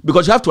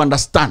 because you have to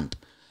understand,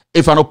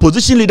 if an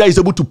opposition leader is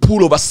able to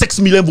pull over 6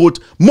 million votes,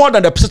 more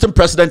than the sitting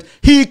president,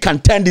 he can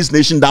turn this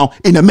nation down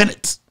in a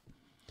minute.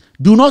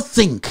 Do not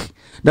think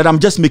that I'm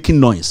just making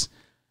noise.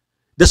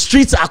 The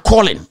streets are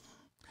calling,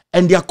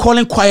 and they are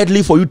calling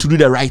quietly for you to do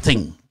the right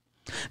thing.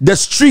 The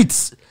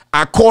streets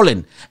are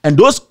calling, and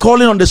those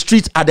calling on the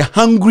streets are the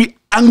hungry,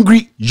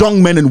 angry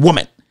young men and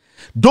women.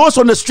 Those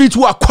on the streets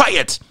who are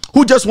quiet,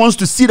 who just wants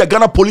to see the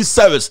Ghana Police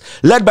Service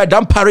led by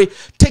Dampare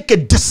take a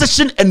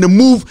decision and a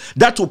move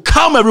that will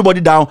calm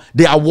everybody down.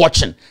 They are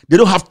watching. They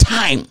don't have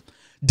time.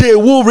 They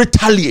will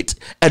retaliate,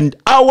 and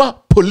our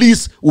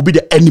police will be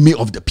the enemy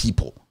of the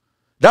people.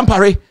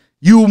 Dampare,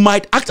 you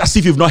might act as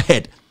if you've not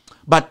heard,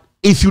 but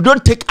if you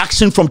don't take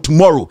action from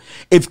tomorrow,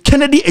 if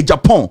Kennedy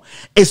Agyapong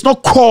is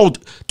not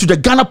called to the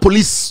Ghana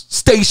police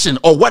station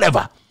or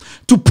whatever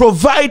to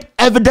provide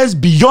evidence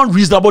beyond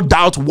reasonable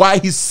doubt why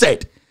he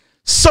said,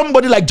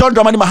 somebody like John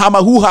Dramani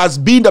Mahama, who has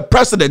been the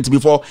president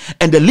before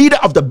and the leader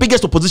of the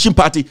biggest opposition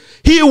party,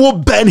 he will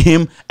burn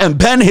him and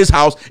burn his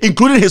house,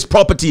 including his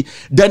property,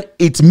 then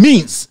it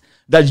means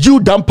that you,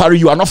 Dampare,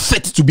 you are not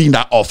fit to be in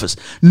that office.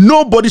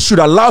 Nobody should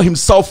allow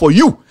himself for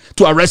you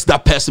to arrest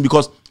that person,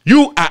 because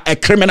you are a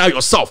criminal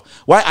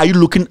yourself. Why are you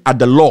looking at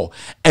the law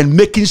and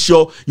making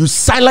sure you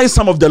silence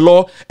some of the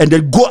law and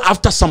then go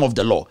after some of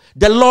the law?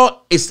 The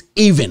law is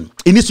even.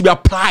 It needs to be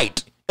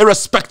applied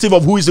irrespective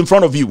of who is in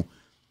front of you.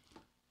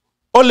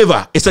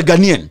 Oliver is a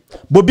Ghanaian.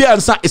 Bobby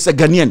Ansa is a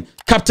Ghanaian.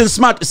 Captain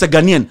Smart is a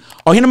Ghanaian.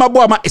 Ohinema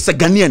Boama is a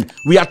Ghanaian.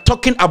 We are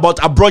talking about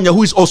Abronya,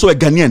 who is also a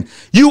Ghanaian.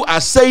 You are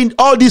saying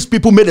all these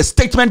people made a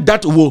statement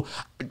that will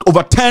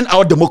overturn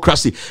our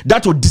democracy,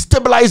 that will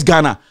destabilize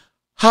Ghana.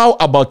 How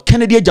about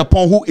Kennedy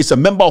Agyapong, who is a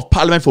member of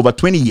parliament for over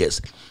 20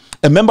 years?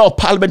 A member of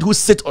parliament who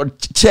sits or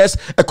chairs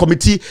a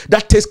committee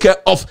that takes care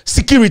of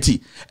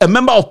security. A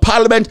member of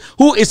parliament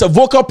who is a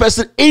vocal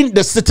person in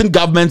the sitting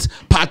government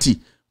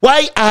party.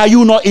 Why are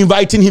you not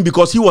inviting him?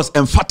 Because he was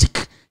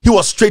emphatic. He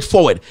was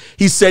straightforward.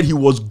 He said he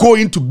was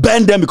going to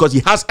ban them because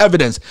he has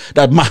evidence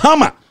that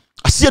Mahama,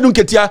 Ashantehene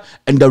Ketia,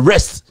 and the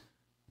rest,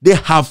 they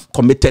have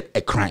committed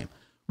a crime.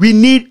 We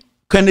need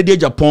Kennedy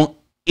Agyapong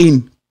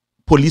in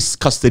police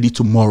custody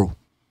tomorrow.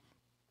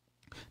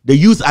 The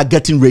youth are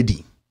getting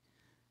ready.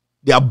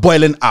 They are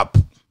boiling up.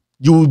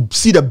 You will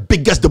see the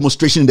biggest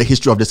demonstration in the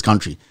history of this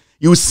country.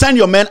 You will send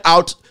your men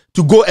out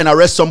to go and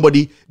arrest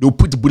somebody. They will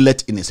put a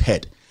bullet in his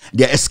head.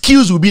 Their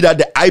excuse will be that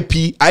the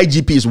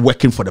IGP is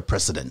working for the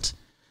president.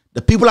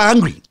 The people are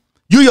angry.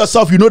 You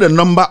yourself, you know the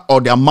number or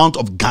the amount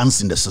of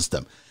guns in the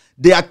system.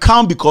 They are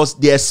calm because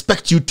they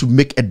expect you to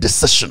make a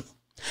decision.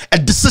 A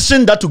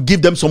decision that will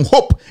give them some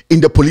hope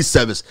in the police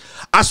service.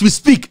 As we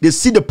speak, they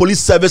see the police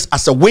service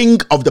as a wing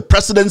of the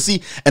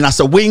presidency and as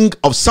a wing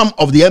of some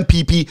of the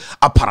MPP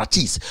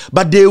apparatus.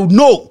 But they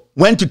know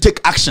when to take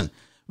action.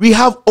 We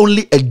have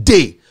only a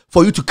day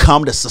for you to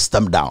calm the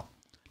system down.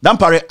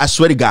 Dampare, I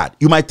swear to God,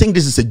 you might think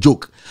this is a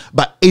joke,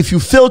 but if you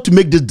fail to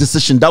make this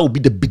decision, that will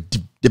be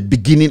the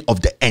beginning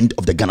of the end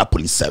of the Ghana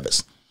police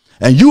service.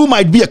 And you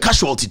might be a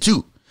casualty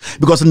too,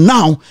 because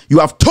now you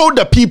have told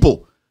the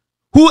people,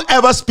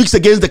 whoever speaks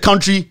against the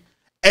country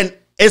and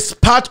is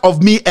part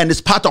of me and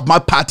is part of my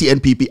party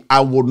NPP,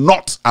 I will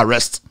not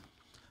arrest.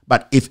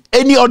 But if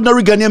any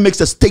ordinary Ghanaian makes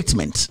a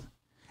statement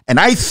and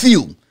I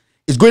feel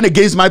it's going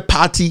against my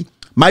party,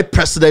 my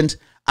president,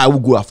 I will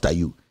go after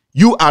you.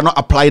 You are not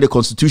applying the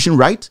constitution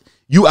right.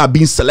 You are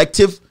being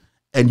selective,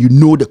 and you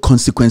know the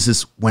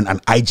consequences when an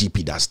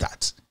IGP does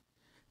that.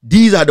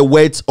 These are the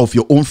words of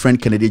your own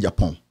friend Kennedy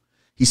Agyapong.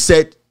 He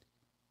said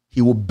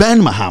he will ban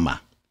Mahama.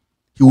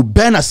 He will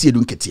ban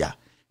Asiedu Nketia.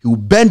 He will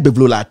ban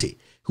Bevlolate. He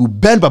will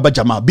ban Baba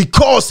Jamal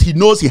because he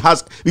knows he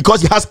has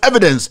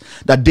evidence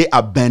that they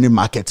are banning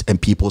markets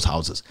and people's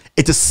houses.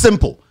 It is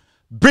simple.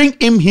 Bring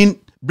him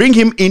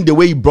in the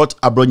way he brought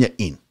Abronya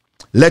in.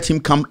 Let him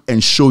come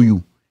and show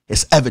you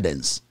his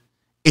evidence.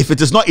 If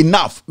it is not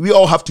enough, we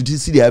all have to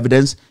see the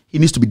evidence. He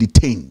needs to be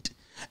detained.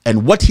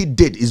 And what he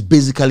did is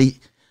basically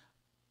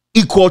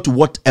equal to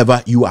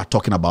whatever you are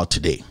talking about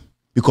today.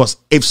 Because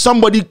if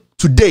somebody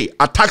today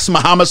attacks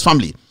Mahama's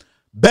family,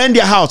 burn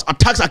their house,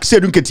 attacks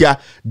Asiedu Nketia,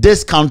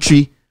 this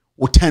country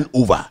will turn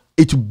over.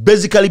 It will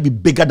basically be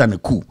bigger than a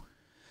coup.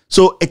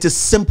 So it is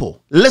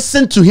simple.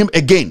 Listen to him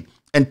again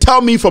and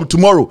tell me from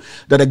tomorrow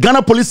that the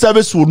Ghana Police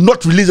Service will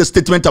not release a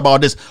statement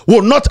about this,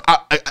 will not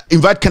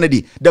invite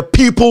Kennedy. The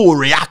people will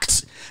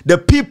react. The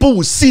people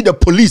will see the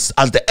police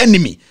as the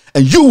enemy,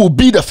 and you will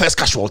be the first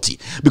casualty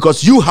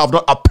because you have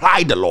not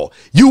applied the law.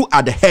 You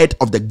are the head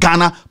of the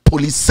Ghana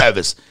Police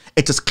Service.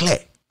 It is clear.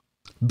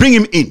 Bring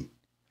him in.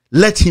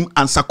 Let him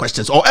answer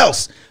questions, or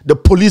else the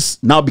police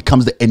now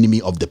becomes the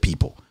enemy of the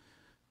people.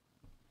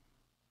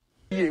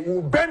 We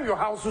will burn your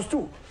houses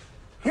too.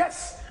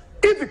 Yes.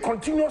 If it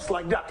continues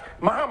like that,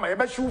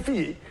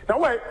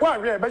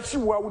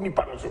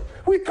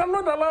 we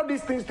cannot allow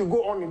these things to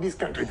go on in this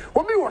country.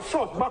 When we were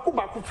short, Baku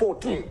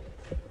 14.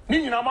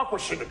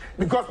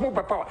 Because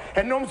more power.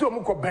 And no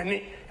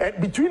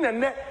between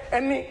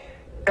any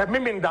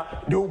Memenda,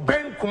 they will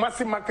ban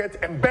Kumasi market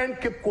and ban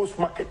Cape Coast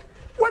market.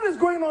 What is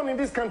going on in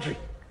this country?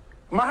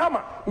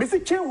 Mahama,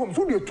 Mr. Chen Homes,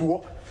 who do you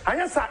tour? I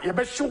answer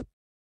Yabeshu.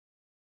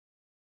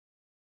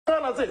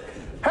 I say,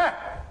 hey,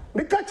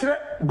 the catcher,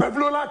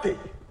 Bevlolate.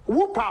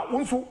 Wupa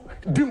unsu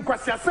dim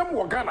kwasi asem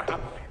wo Ghana ha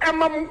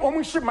emam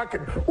omuhye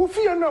market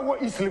ufie na wo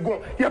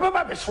isligon ye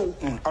baba be show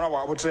ana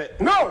wa wotre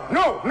no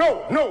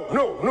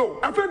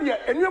after the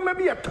enyoma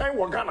bi ye tan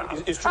wo Ghana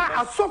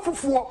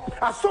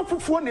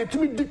asofufuo na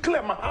etimi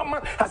declare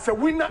Mahama as a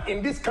winner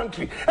in this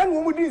country and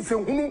wo mudi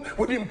nsehunu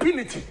with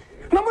impunity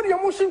na mo de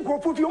amushin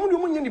nkofo fi omo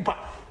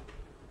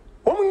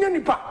de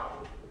nipa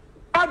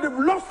they've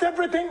lost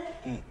everything.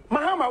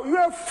 Mahama, you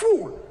are a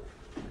fool.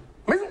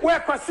 Where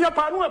Kwasia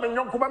Panu and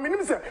Yonkuba Minim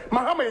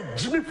Mahama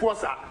Jimmy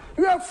Posa.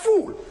 You are a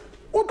fool.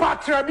 Upa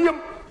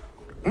Trabium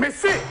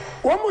Messi,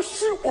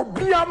 Wamushi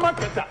Obia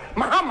Marketa,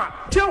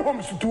 Mahama, tell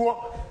homes to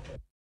tour.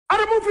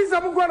 Other movies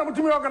I'm going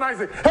to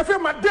organize it. I feel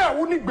my dad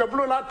wouldn't need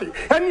Beblolati,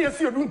 any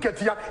Asiedu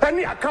Nketia,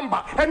 any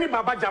Akamba, any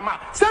Baba Jama,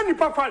 send you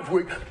 5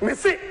 weeks.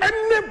 Messi,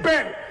 any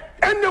band,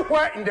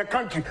 anywhere in the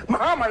country,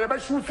 Mahama ever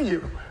shoot for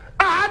you.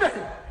 I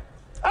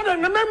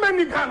don't remember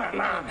ni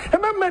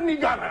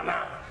Ghana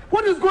now.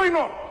 What is going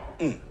on?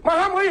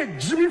 Mahama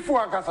Jimmy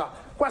Fuakasa,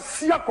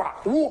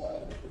 Kwasiakwa, Wu,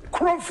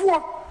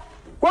 Kromfua,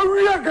 what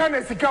real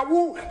Ghana Sika,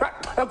 Wu,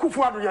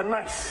 Akufuaddo, you're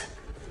nice.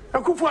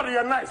 Akufuaddo,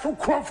 you're nice. Who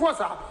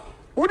Kromfuasa?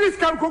 What is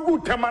can go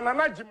good?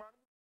 Temananajiman.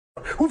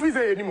 Who is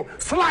anymore?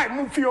 Slide,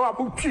 Mufio,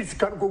 Abu Cheese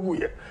can go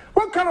here.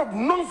 What kind of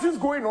nonsense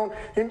going on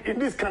in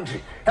this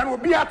country? And we'll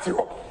be at you.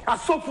 A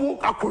sofu,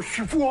 a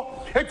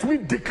koshifu, let me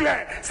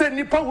declare, say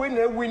Nipa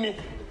winning.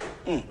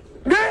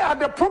 They are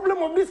the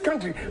problem of this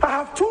country. I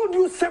have told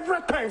you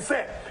several times,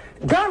 say,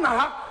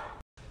 Ghana,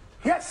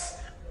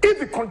 yes,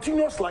 if it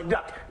continues like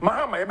that,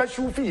 Mahama,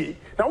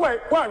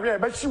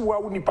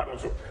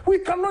 we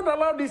cannot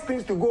allow these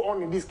things to go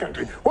on in this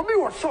country. When we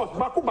were short,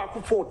 Baku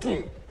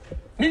 14.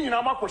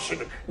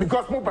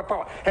 Because more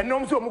power. And no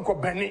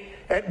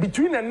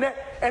between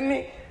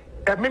any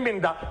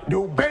Memenda, they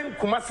will ban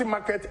Kumasi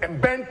market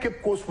and ban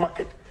Cape Coast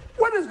market.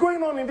 What is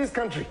going on in this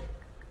country?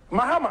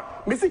 Mahama,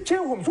 Mr. Chen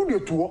Homes, who do you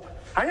tour?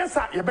 I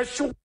answer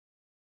Yabeshu.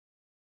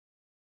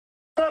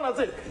 I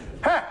say,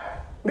 hey,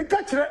 the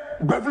catcher,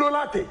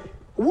 Bevlolate,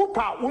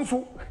 Wupa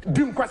unsu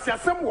dim kwasi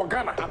asem wo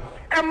Ghana ha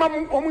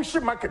emam omuhye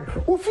market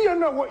ufie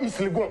na wo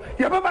isligon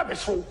ye baba be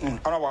show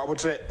ana wa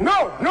wotre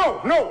no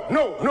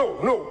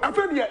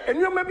after the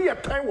enyoma bi ye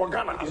tan wo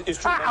Ghana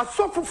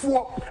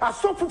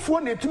asofufuo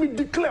na etimi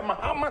declare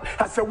Mahama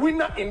as a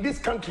winner in this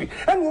country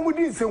and wo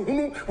mudi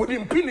nsehunu with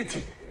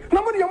impunity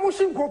na mo de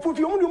amushin nkofo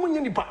fi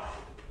omunya nipa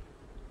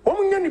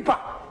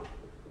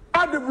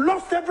they've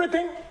lost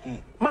everything.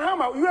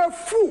 Mahama, you are a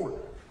fool.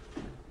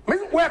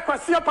 Where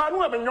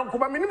Kwasiapanu and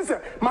Yonkuba means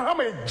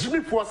Mahama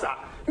Jimmy Posa.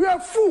 You are a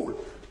fool.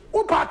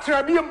 Upa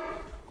Trabium.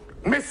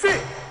 Me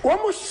say,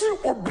 Wamushi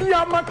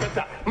Obia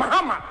Marketa,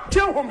 Mahama,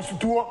 tell homes to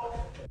do.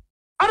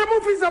 I don't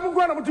know if I'm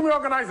going to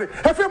organize it.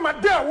 If I'm a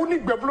dare, we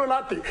need Bablo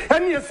Latte,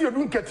 any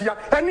Dunketia,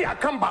 any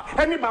Akamba,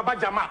 any Baba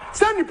Jama,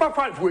 send you for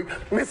 5 weeks.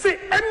 Me say,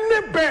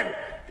 any band,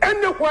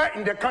 anywhere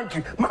in the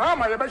country,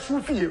 Mahama, ever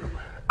should feel.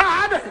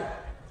 I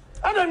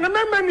don't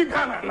remember ni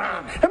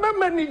Ghana.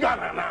 Remember ni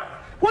Ghana.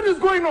 What is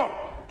going on?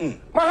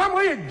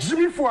 Mahama,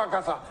 Jimmy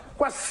Fuagasa,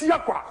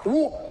 Kwasiakwa,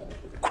 who,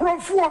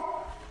 Cromfua.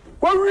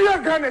 What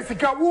real Ghana is who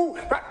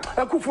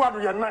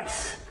Akuffoaddo you're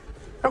nice.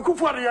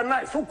 Akuffoaddo you're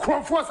nice. Who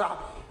Cromfosa?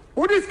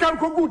 What is can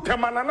go good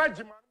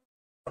Temananaji?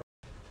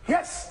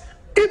 Yes,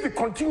 if it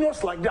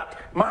continues like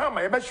that,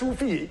 Mahama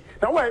Ebashufi.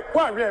 Now why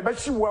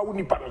Ebashiwa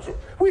Unipanoso?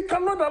 We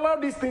cannot allow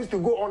these things to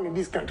go on in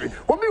this country.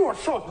 When we were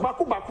short,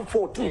 Baku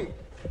 14.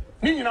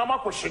 Nini na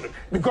question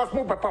because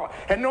more power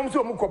and no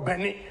so muko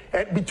Benny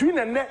between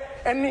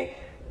any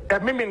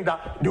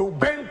Meminda, they will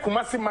ban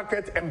Kumasi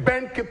market and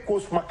ban Cape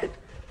Coast market.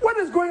 What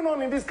is going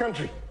on in this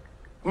country?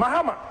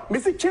 Mahama,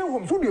 Mr.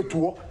 Chenhom, who do you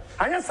tour?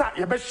 I answer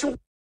your best show.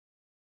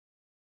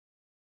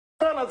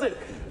 I say,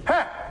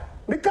 hey,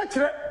 the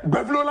catcher,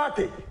 Bavlo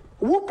Latte,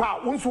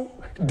 Whoopa, Unsu,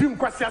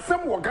 Dimquasia,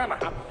 some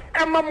Wagana,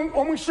 and Mamma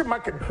Omushi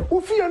market,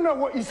 who fear no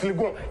what is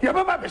Ligon,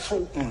 Yababa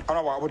show.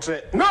 I would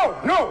say, no.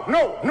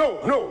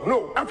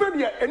 I'm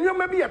afraid, and you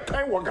may be a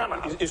time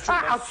Wagana.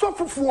 I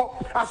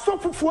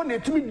suffer for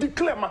need to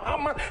declare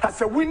Mahama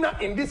as a winner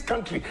in this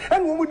country,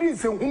 and when we didn't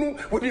say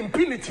with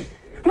impunity.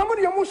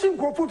 Nobody emotion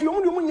go put you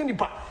on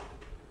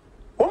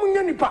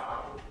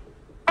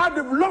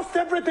they've lost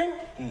everything.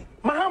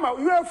 Mahama,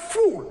 you are a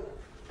fool.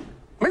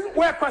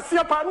 Where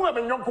Kwasiapanu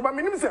and Yonkuba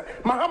means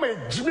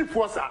Mahama Jimmy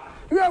Posa.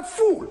 You are a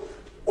fool.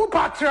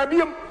 Upa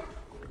Trabium.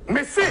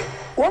 Me say,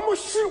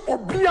 Wamushi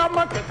Obia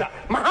Marketa,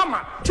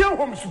 Mahama, tell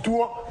homes to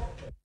do.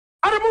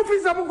 I don't know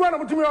if I'm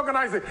going to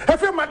organize it.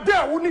 If I'm a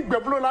dare, we need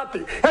Bablo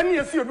Latte, any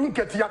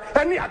Dunketia,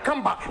 any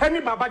Akamba,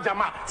 any Baba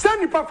Jama,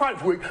 send you for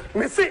 5 weeks.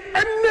 Me say,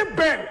 any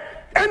band.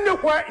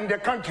 Anywhere in the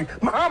country,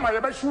 Mahama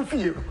ever should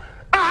feel.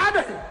 I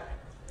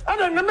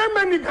don't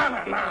remember ni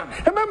Ghana.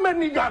 Remember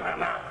ni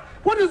Ghana.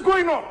 What is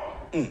going on?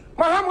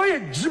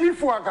 Mahama Jimmy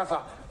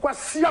Fuagasa,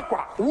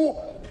 Kwasiakwa, who,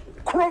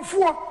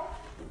 Cromfua,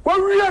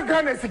 what real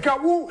Ghana is who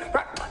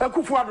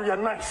Akuffoaddo you're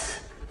nice.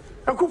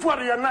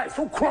 Akuffoaddo you're nice.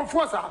 Who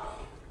Cromfosa?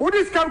 Who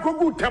this can go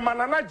good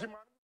Temananaji?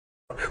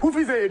 Who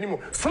is there anymore?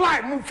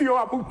 Slide, Mufio,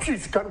 Abu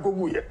Cheese can't go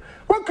good.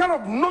 What kind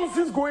of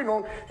nonsense going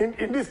on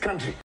in this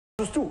country?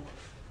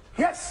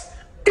 Yes.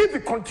 If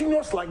it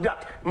continues like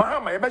that,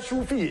 Mahama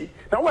Ebashufi.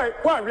 Now why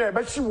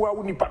Ebashiwa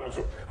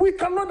Unipanoso? We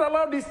cannot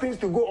allow these things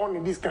to go on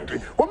in this country.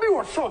 When we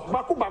were short,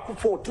 Baku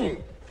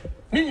 14.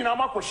 Nini na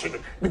question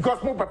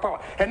because more power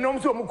and no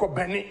so muko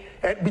Benny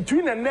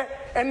between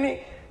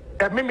any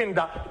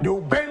Meminda, they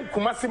will ban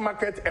Kumasi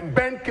market and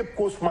ban Cape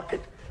Coast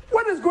market.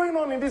 What is going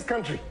on in this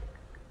country?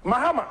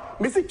 Mahama,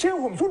 Mr.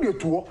 Chenhom, who do you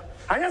tour?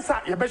 I answer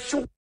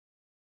Ebashu.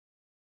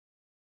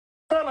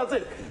 I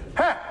say,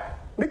 hey,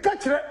 the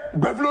catcher,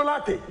 Bavlo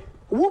Latte.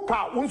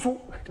 Whoopa, Unsu,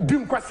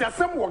 Dimquasia,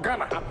 some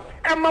Wagana,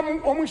 and Mamma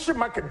Omushi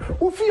market,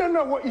 who fear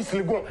no what is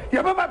Ligon,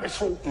 Yababa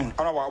show.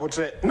 I would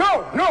say,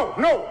 no.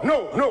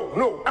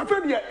 I'm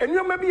afraid, and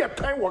you may be a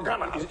time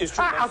Wagana.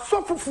 I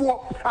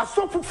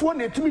suffer for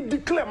need to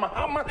declare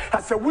Mahama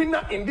as a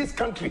winner in this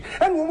country,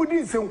 and when we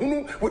didn't say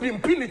Hunu with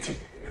impunity.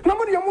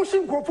 Nobody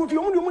emotion go put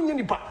you on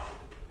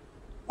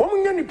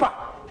Omunyanipa.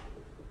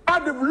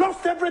 They've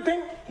lost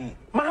everything.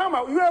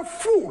 Mahama, you are a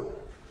fool.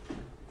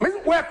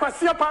 Where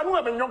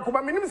Kwasiapanu and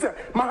Yonkuba means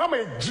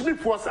Mahama Jimmy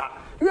Posa.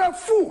 You are a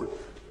fool.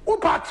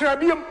 Upa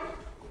Trabium.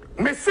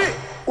 Me say,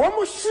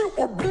 Wamushi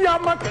Obia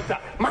Marketa,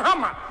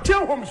 Mahama,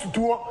 tell homes to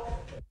do.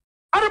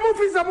 I don't know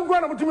if I'm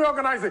going to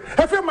organize it.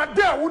 If I'm a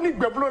dare, we need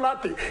Bablo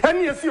Latte,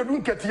 any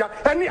Dunketia,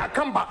 any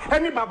Akamba,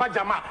 any Baba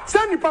Jama,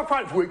 send you for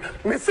 5 weeks.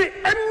 Me say,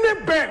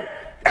 any band,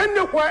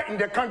 anywhere in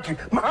the country,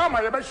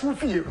 Mahama ever should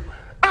feel.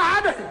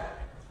 I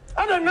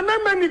don't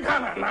remember ni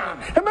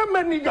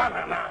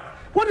Ghana.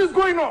 What is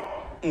going on?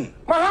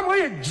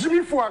 Mahama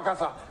Jimmy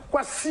Fuagasa,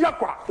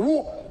 Kwasiakwa,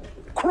 who,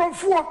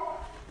 Cromfua,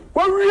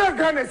 what real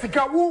Ghana is who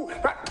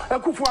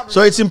Akuffoaddo.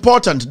 So it's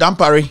important,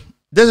 Dampare.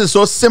 This is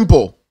so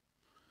simple.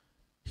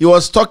 He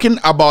was talking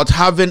about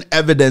having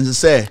evidence to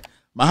say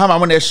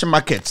Mahama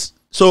markets.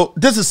 So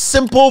this is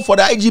simple for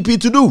the IGP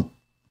to do.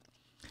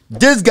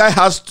 This guy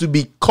has to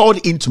be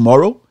called in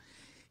tomorrow.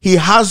 He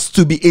has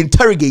to be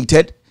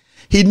interrogated.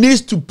 He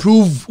needs to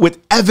prove with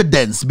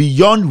evidence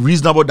beyond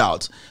reasonable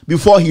doubt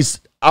before he's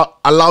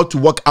allowed to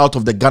walk out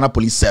of the Ghana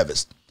Police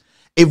Service.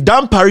 If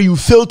Dampare, you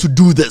fail to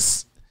do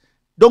this,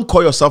 don't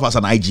call yourself as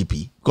an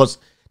IGP, because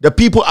the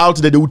people out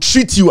there, they will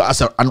treat you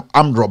as an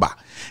armed robber.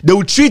 They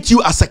will treat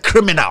you as a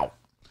criminal.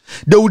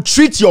 They will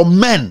treat your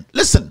men.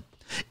 Listen,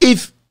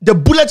 if the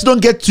bullets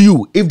don't get to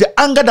you, if the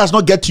anger does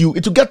not get to you,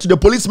 it will get to the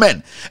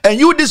policemen. And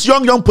you, this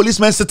young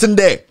policeman sitting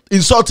there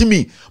insulting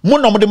me,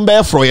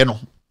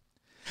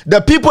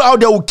 The people out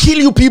there will kill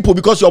you people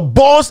because your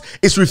boss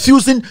is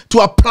refusing to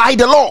apply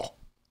the law.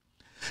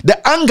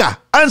 The anger,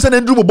 answer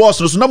the double boss,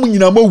 so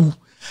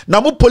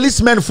now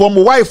policemen from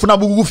wife, now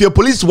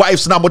police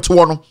wives, now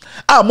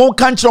more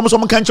country,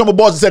 some country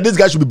boss said this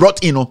guy should be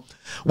brought in.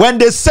 When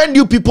they send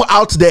you people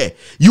out there,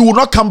 you will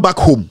not come back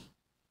home.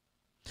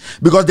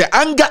 Because the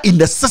anger in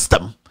the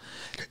system,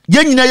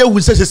 yenina who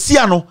says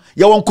siano,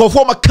 ya won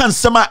conform a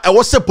cansama, I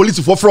was a police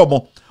for from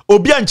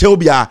Obia and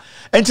Chobia,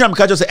 and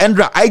Chinam say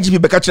Andra, IGP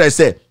Bekachra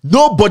say,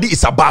 nobody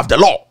is above the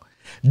law.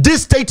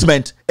 This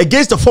statement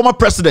against the former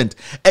president,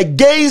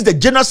 against the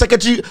general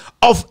secretary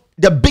of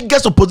the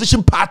biggest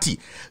opposition party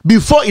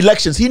before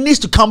elections, he needs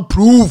to come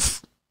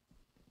prove.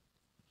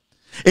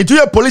 Into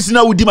your police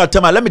now with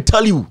Dimatema, let me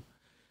tell you,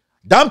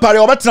 Dampare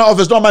Obatna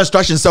office no man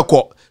instruction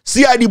circle.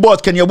 CID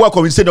board can you work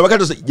on say no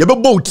work say you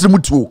bo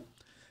trimutu.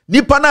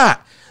 Nipa na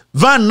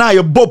van na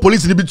your bo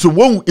police ni bitu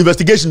one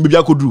investigation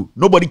bibia kodu.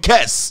 Nobody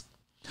cares.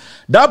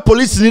 That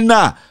police ni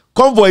na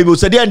convoy will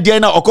say dey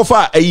na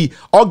okofa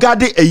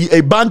ogade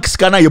a bank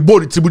scanner your bo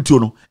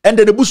tributu no. And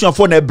then the bush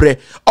for na bre.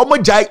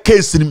 Omo jai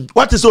case ni.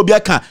 What is obi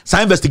aka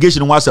sa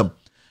investigation wasam.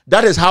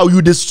 That is how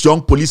you this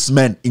young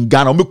policemen in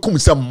Ghana me kum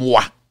some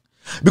more.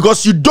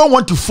 Because you don't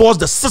want to force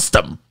the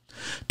system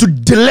to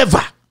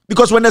deliver,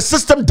 because when the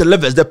system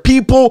delivers, the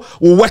people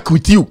will work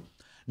with you.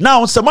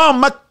 Now,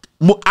 someone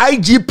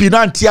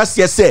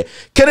IGP say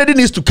Kennedy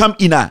needs to come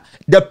in.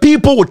 The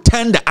people will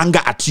turn the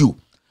anger at you.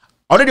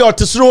 Already, or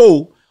to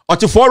throw or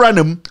to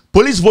forerun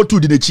police vote to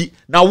the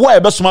now. Why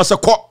ever small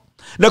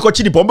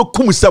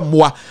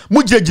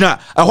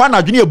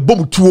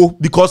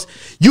because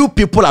you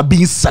people are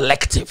being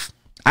selective.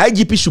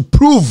 IGP should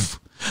prove,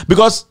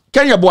 because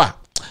Kenya boy,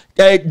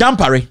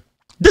 Dampare,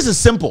 this is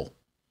simple.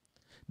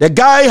 The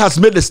guy has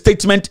made the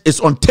statement, is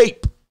on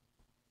tape.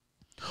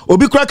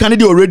 Obi crack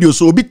Kennedy or radio,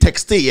 so obi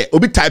text here,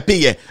 obi type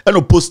here, and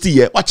obi post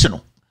here. Watch you.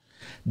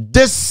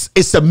 This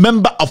is a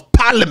member of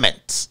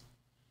parliament.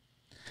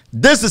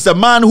 This is a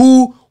man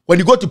who, when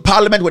you go to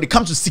parliament, when it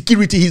comes to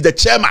security, he's the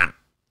chairman.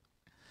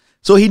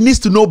 So he needs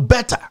to know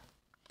better.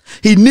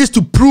 He needs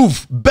to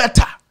prove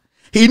better.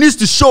 He needs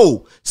to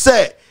show,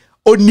 say,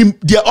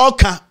 they all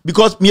can,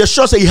 because me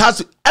sure say he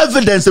has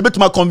evidence a bit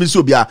more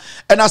convincing.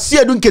 And I see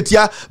I don't get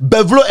here,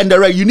 Bevlo and the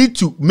right, you need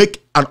to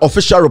make an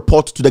official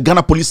report to the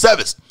Ghana Police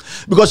Service.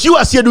 Because you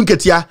are here, don't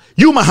get here,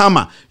 you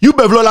Mahama, you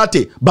Bevlo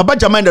Latte, Baba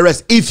Jama and the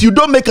rest. If you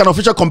don't make an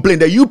official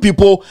complaint, that you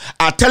people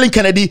are telling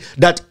Kennedy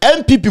that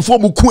MPP for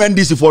Muku and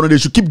this for they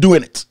should keep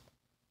doing it.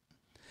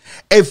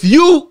 If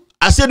you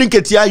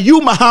you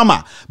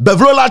Mahama,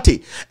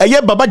 Bevrolati,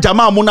 Baba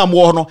Jama Muna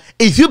Mwono.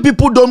 If you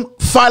people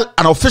don't file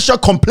an official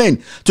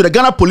complaint to the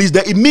Ghana police,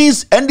 then it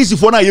means NDC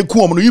for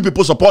you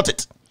people support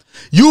it.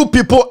 You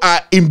people are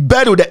in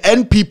bed with the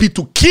NPP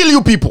to kill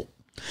you people.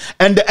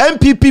 And the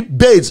NPP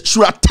base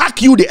should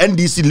attack you, the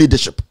NDC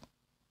leadership.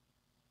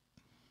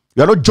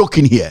 We are not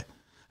joking here.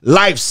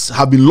 Lives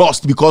have been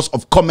lost because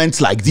of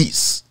comments like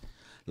these.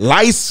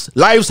 Lives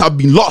have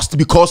been lost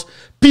because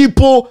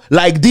people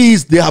like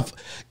these, they have,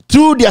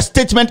 through their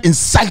statement,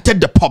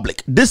 incited the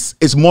public. This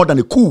is more than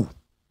a coup.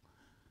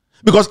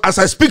 Because as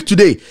I speak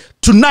today,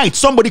 tonight,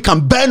 somebody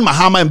can burn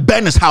Mahama and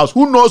burn his house.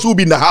 Who knows who will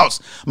be in the house?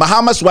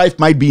 Mahama's wife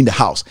might be in the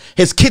house.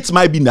 His kids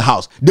might be in the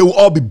house. They will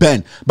all be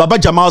burned. Baba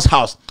Jamal's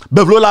house.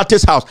 Bevlo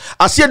Late's house.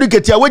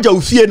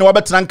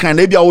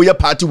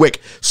 Party work.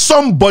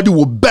 Somebody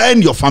will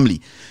burn your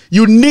family.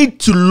 You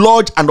need to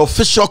lodge an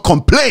official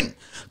complaint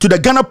to the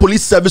Ghana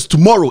Police Service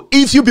tomorrow.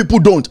 If you people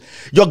don't,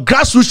 your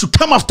grassroots should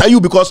come after you,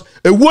 because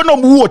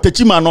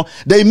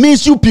that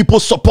means you people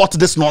support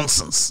this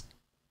nonsense.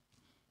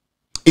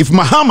 If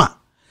Mahama,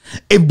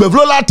 if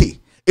Bevlolati,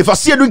 if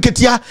Asiedu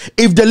Nketia,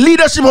 if the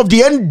leadership of the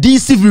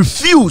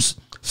NDC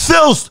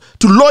fails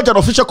to lodge an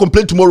official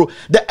complaint tomorrow,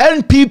 the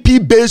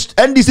NPP-based,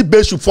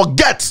 NDC-based should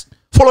forget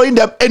following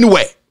them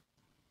anyway.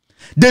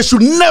 They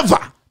should never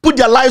put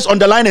their lives on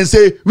the line and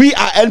say, we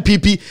are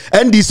NPP,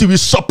 NDC, we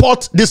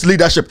support this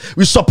leadership,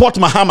 we support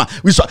Mahama.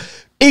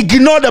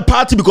 Ignore the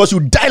party because you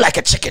die like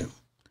a chicken.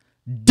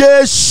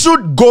 They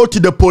should go to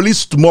the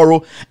police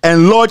tomorrow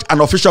and lodge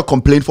an official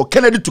complaint for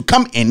Kennedy to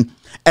come in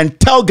and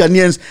tell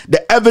Ghanaians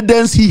the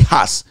evidence he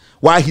has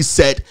why he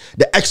said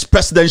the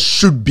ex-president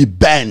should be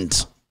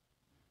banned.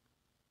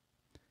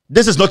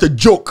 This is not a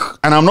joke,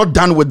 and I'm not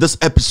done with this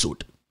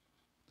episode.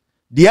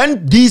 The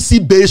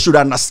NDC base should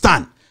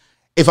understand.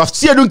 If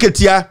Asiedu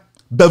Nketia,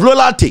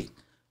 Bevlolati,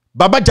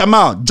 Baba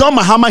Jamal, John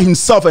Mahama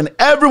himself, and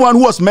everyone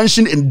who was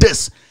mentioned in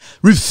this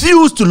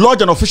refuse to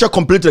lodge an official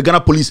complaint to the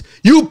Ghana police,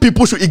 you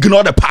people should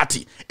ignore the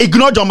party.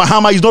 Ignore John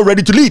Mahama, he's not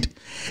ready to lead.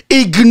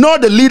 Ignore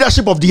the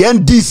leadership of the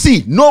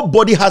NDC.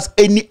 Nobody has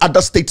any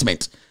other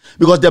statement,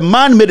 because the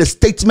man made a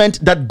statement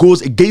that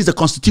goes against the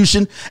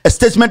constitution, a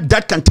statement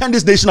that can turn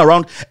this nation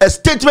around, a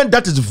statement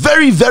that is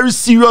very, very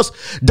serious,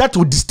 that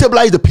will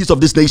destabilize the peace of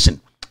this nation.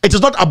 It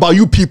is not about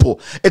you people.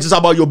 It is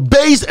about your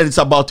base, and it's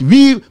about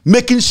we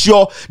making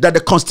sure that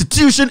the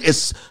constitution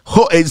is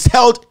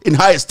held in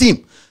high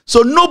esteem.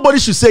 So nobody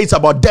should say it's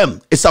about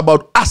them. It's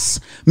about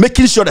us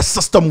making sure the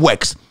system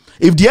works.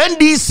 If the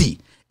NDC,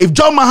 if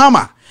John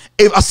Mahama,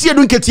 If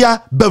Asiedu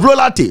Nketia,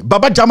 Bevrolate,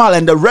 Baba Jamal,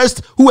 and the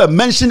rest who were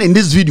mentioned in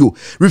this video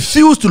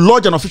refuse to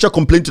lodge an official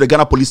complaint to the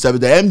Ghana Police Service,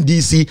 the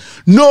MDC,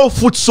 no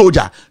foot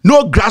soldier,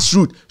 no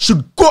grassroots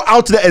should go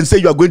out there and say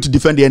you are going to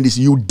defend the NDC.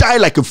 You die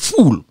like a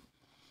fool.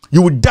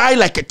 You will die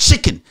like a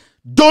chicken.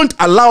 Don't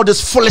allow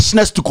this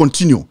foolishness to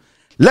continue.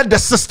 Let the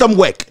system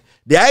work.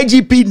 The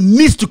IGP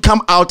needs to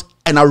come out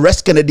and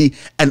arrest Kennedy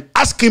and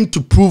ask him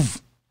to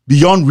prove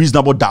beyond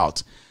reasonable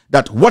doubt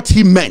that what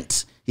he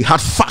meant, he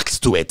had facts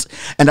to it,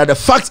 and that the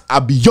facts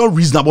are beyond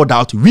reasonable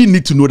doubt. We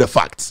need to know the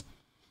facts.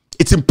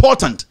 It's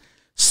important.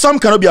 Some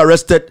cannot be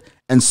arrested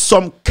and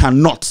some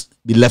cannot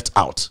be left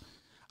out.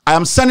 I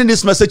am sending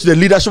this message to the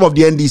leadership of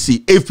the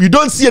NDC. If you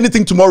don't see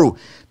anything tomorrow,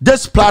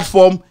 this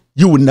platform,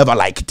 you will never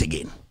like it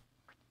again.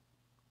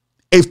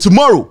 If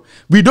tomorrow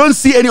we don't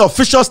see any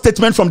official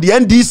statement from the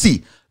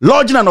NDC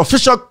lodging an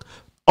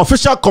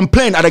official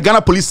complaint at the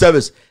Ghana Police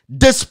Service,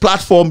 this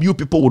platform, you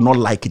people will not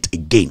like it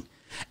again.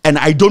 And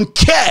I don't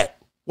care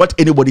what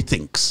anybody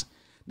thinks.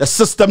 The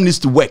system needs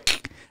to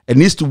work. It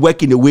needs to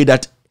work in a way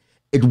that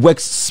it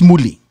works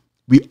smoothly.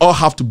 We all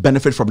have to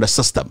benefit from the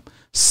system.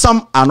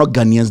 Some are not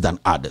Ghanaians than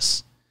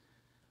others.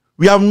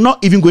 We are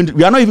not even going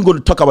to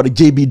talk about the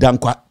JB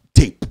Dankwa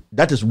tape.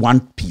 That is one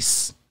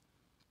piece.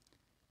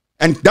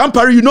 And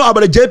Dampare, you know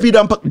about the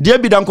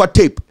JB Dankwa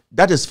tape.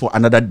 That is for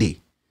another day.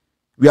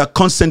 We are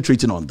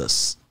concentrating on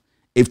this.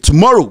 If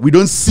tomorrow we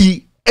don't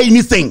see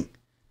anything,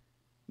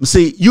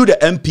 say you the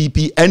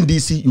MPP,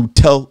 NDC, you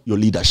tell your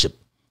leadership.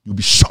 You'll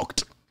be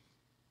shocked.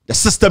 The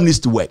system needs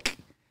to work.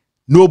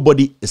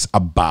 Nobody is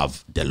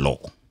above the law.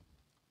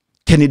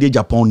 Kennedy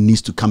Agyapong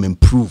needs to come and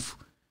prove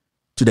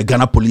to the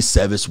Ghana Police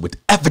Service with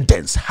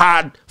evidence,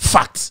 hard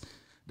facts,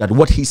 that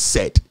what he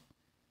said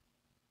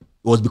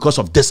was because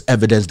of this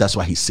evidence. That's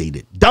why he said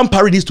it.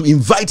 Dampare needs to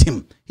invite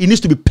him. He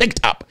needs to be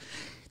picked up.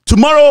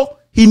 Tomorrow,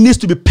 he needs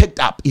to be picked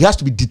up. He has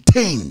to be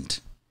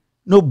detained.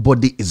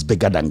 Nobody is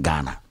bigger than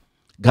Ghana.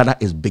 Ghana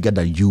is bigger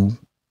than you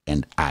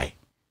and I.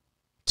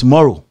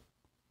 Tomorrow,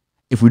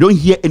 if we don't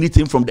hear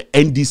anything from the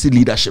NDC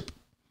leadership,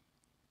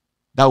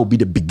 that will be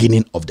the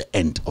beginning of the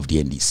end of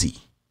the NDC.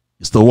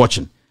 You're still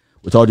watching.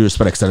 With all due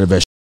respect, extended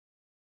version.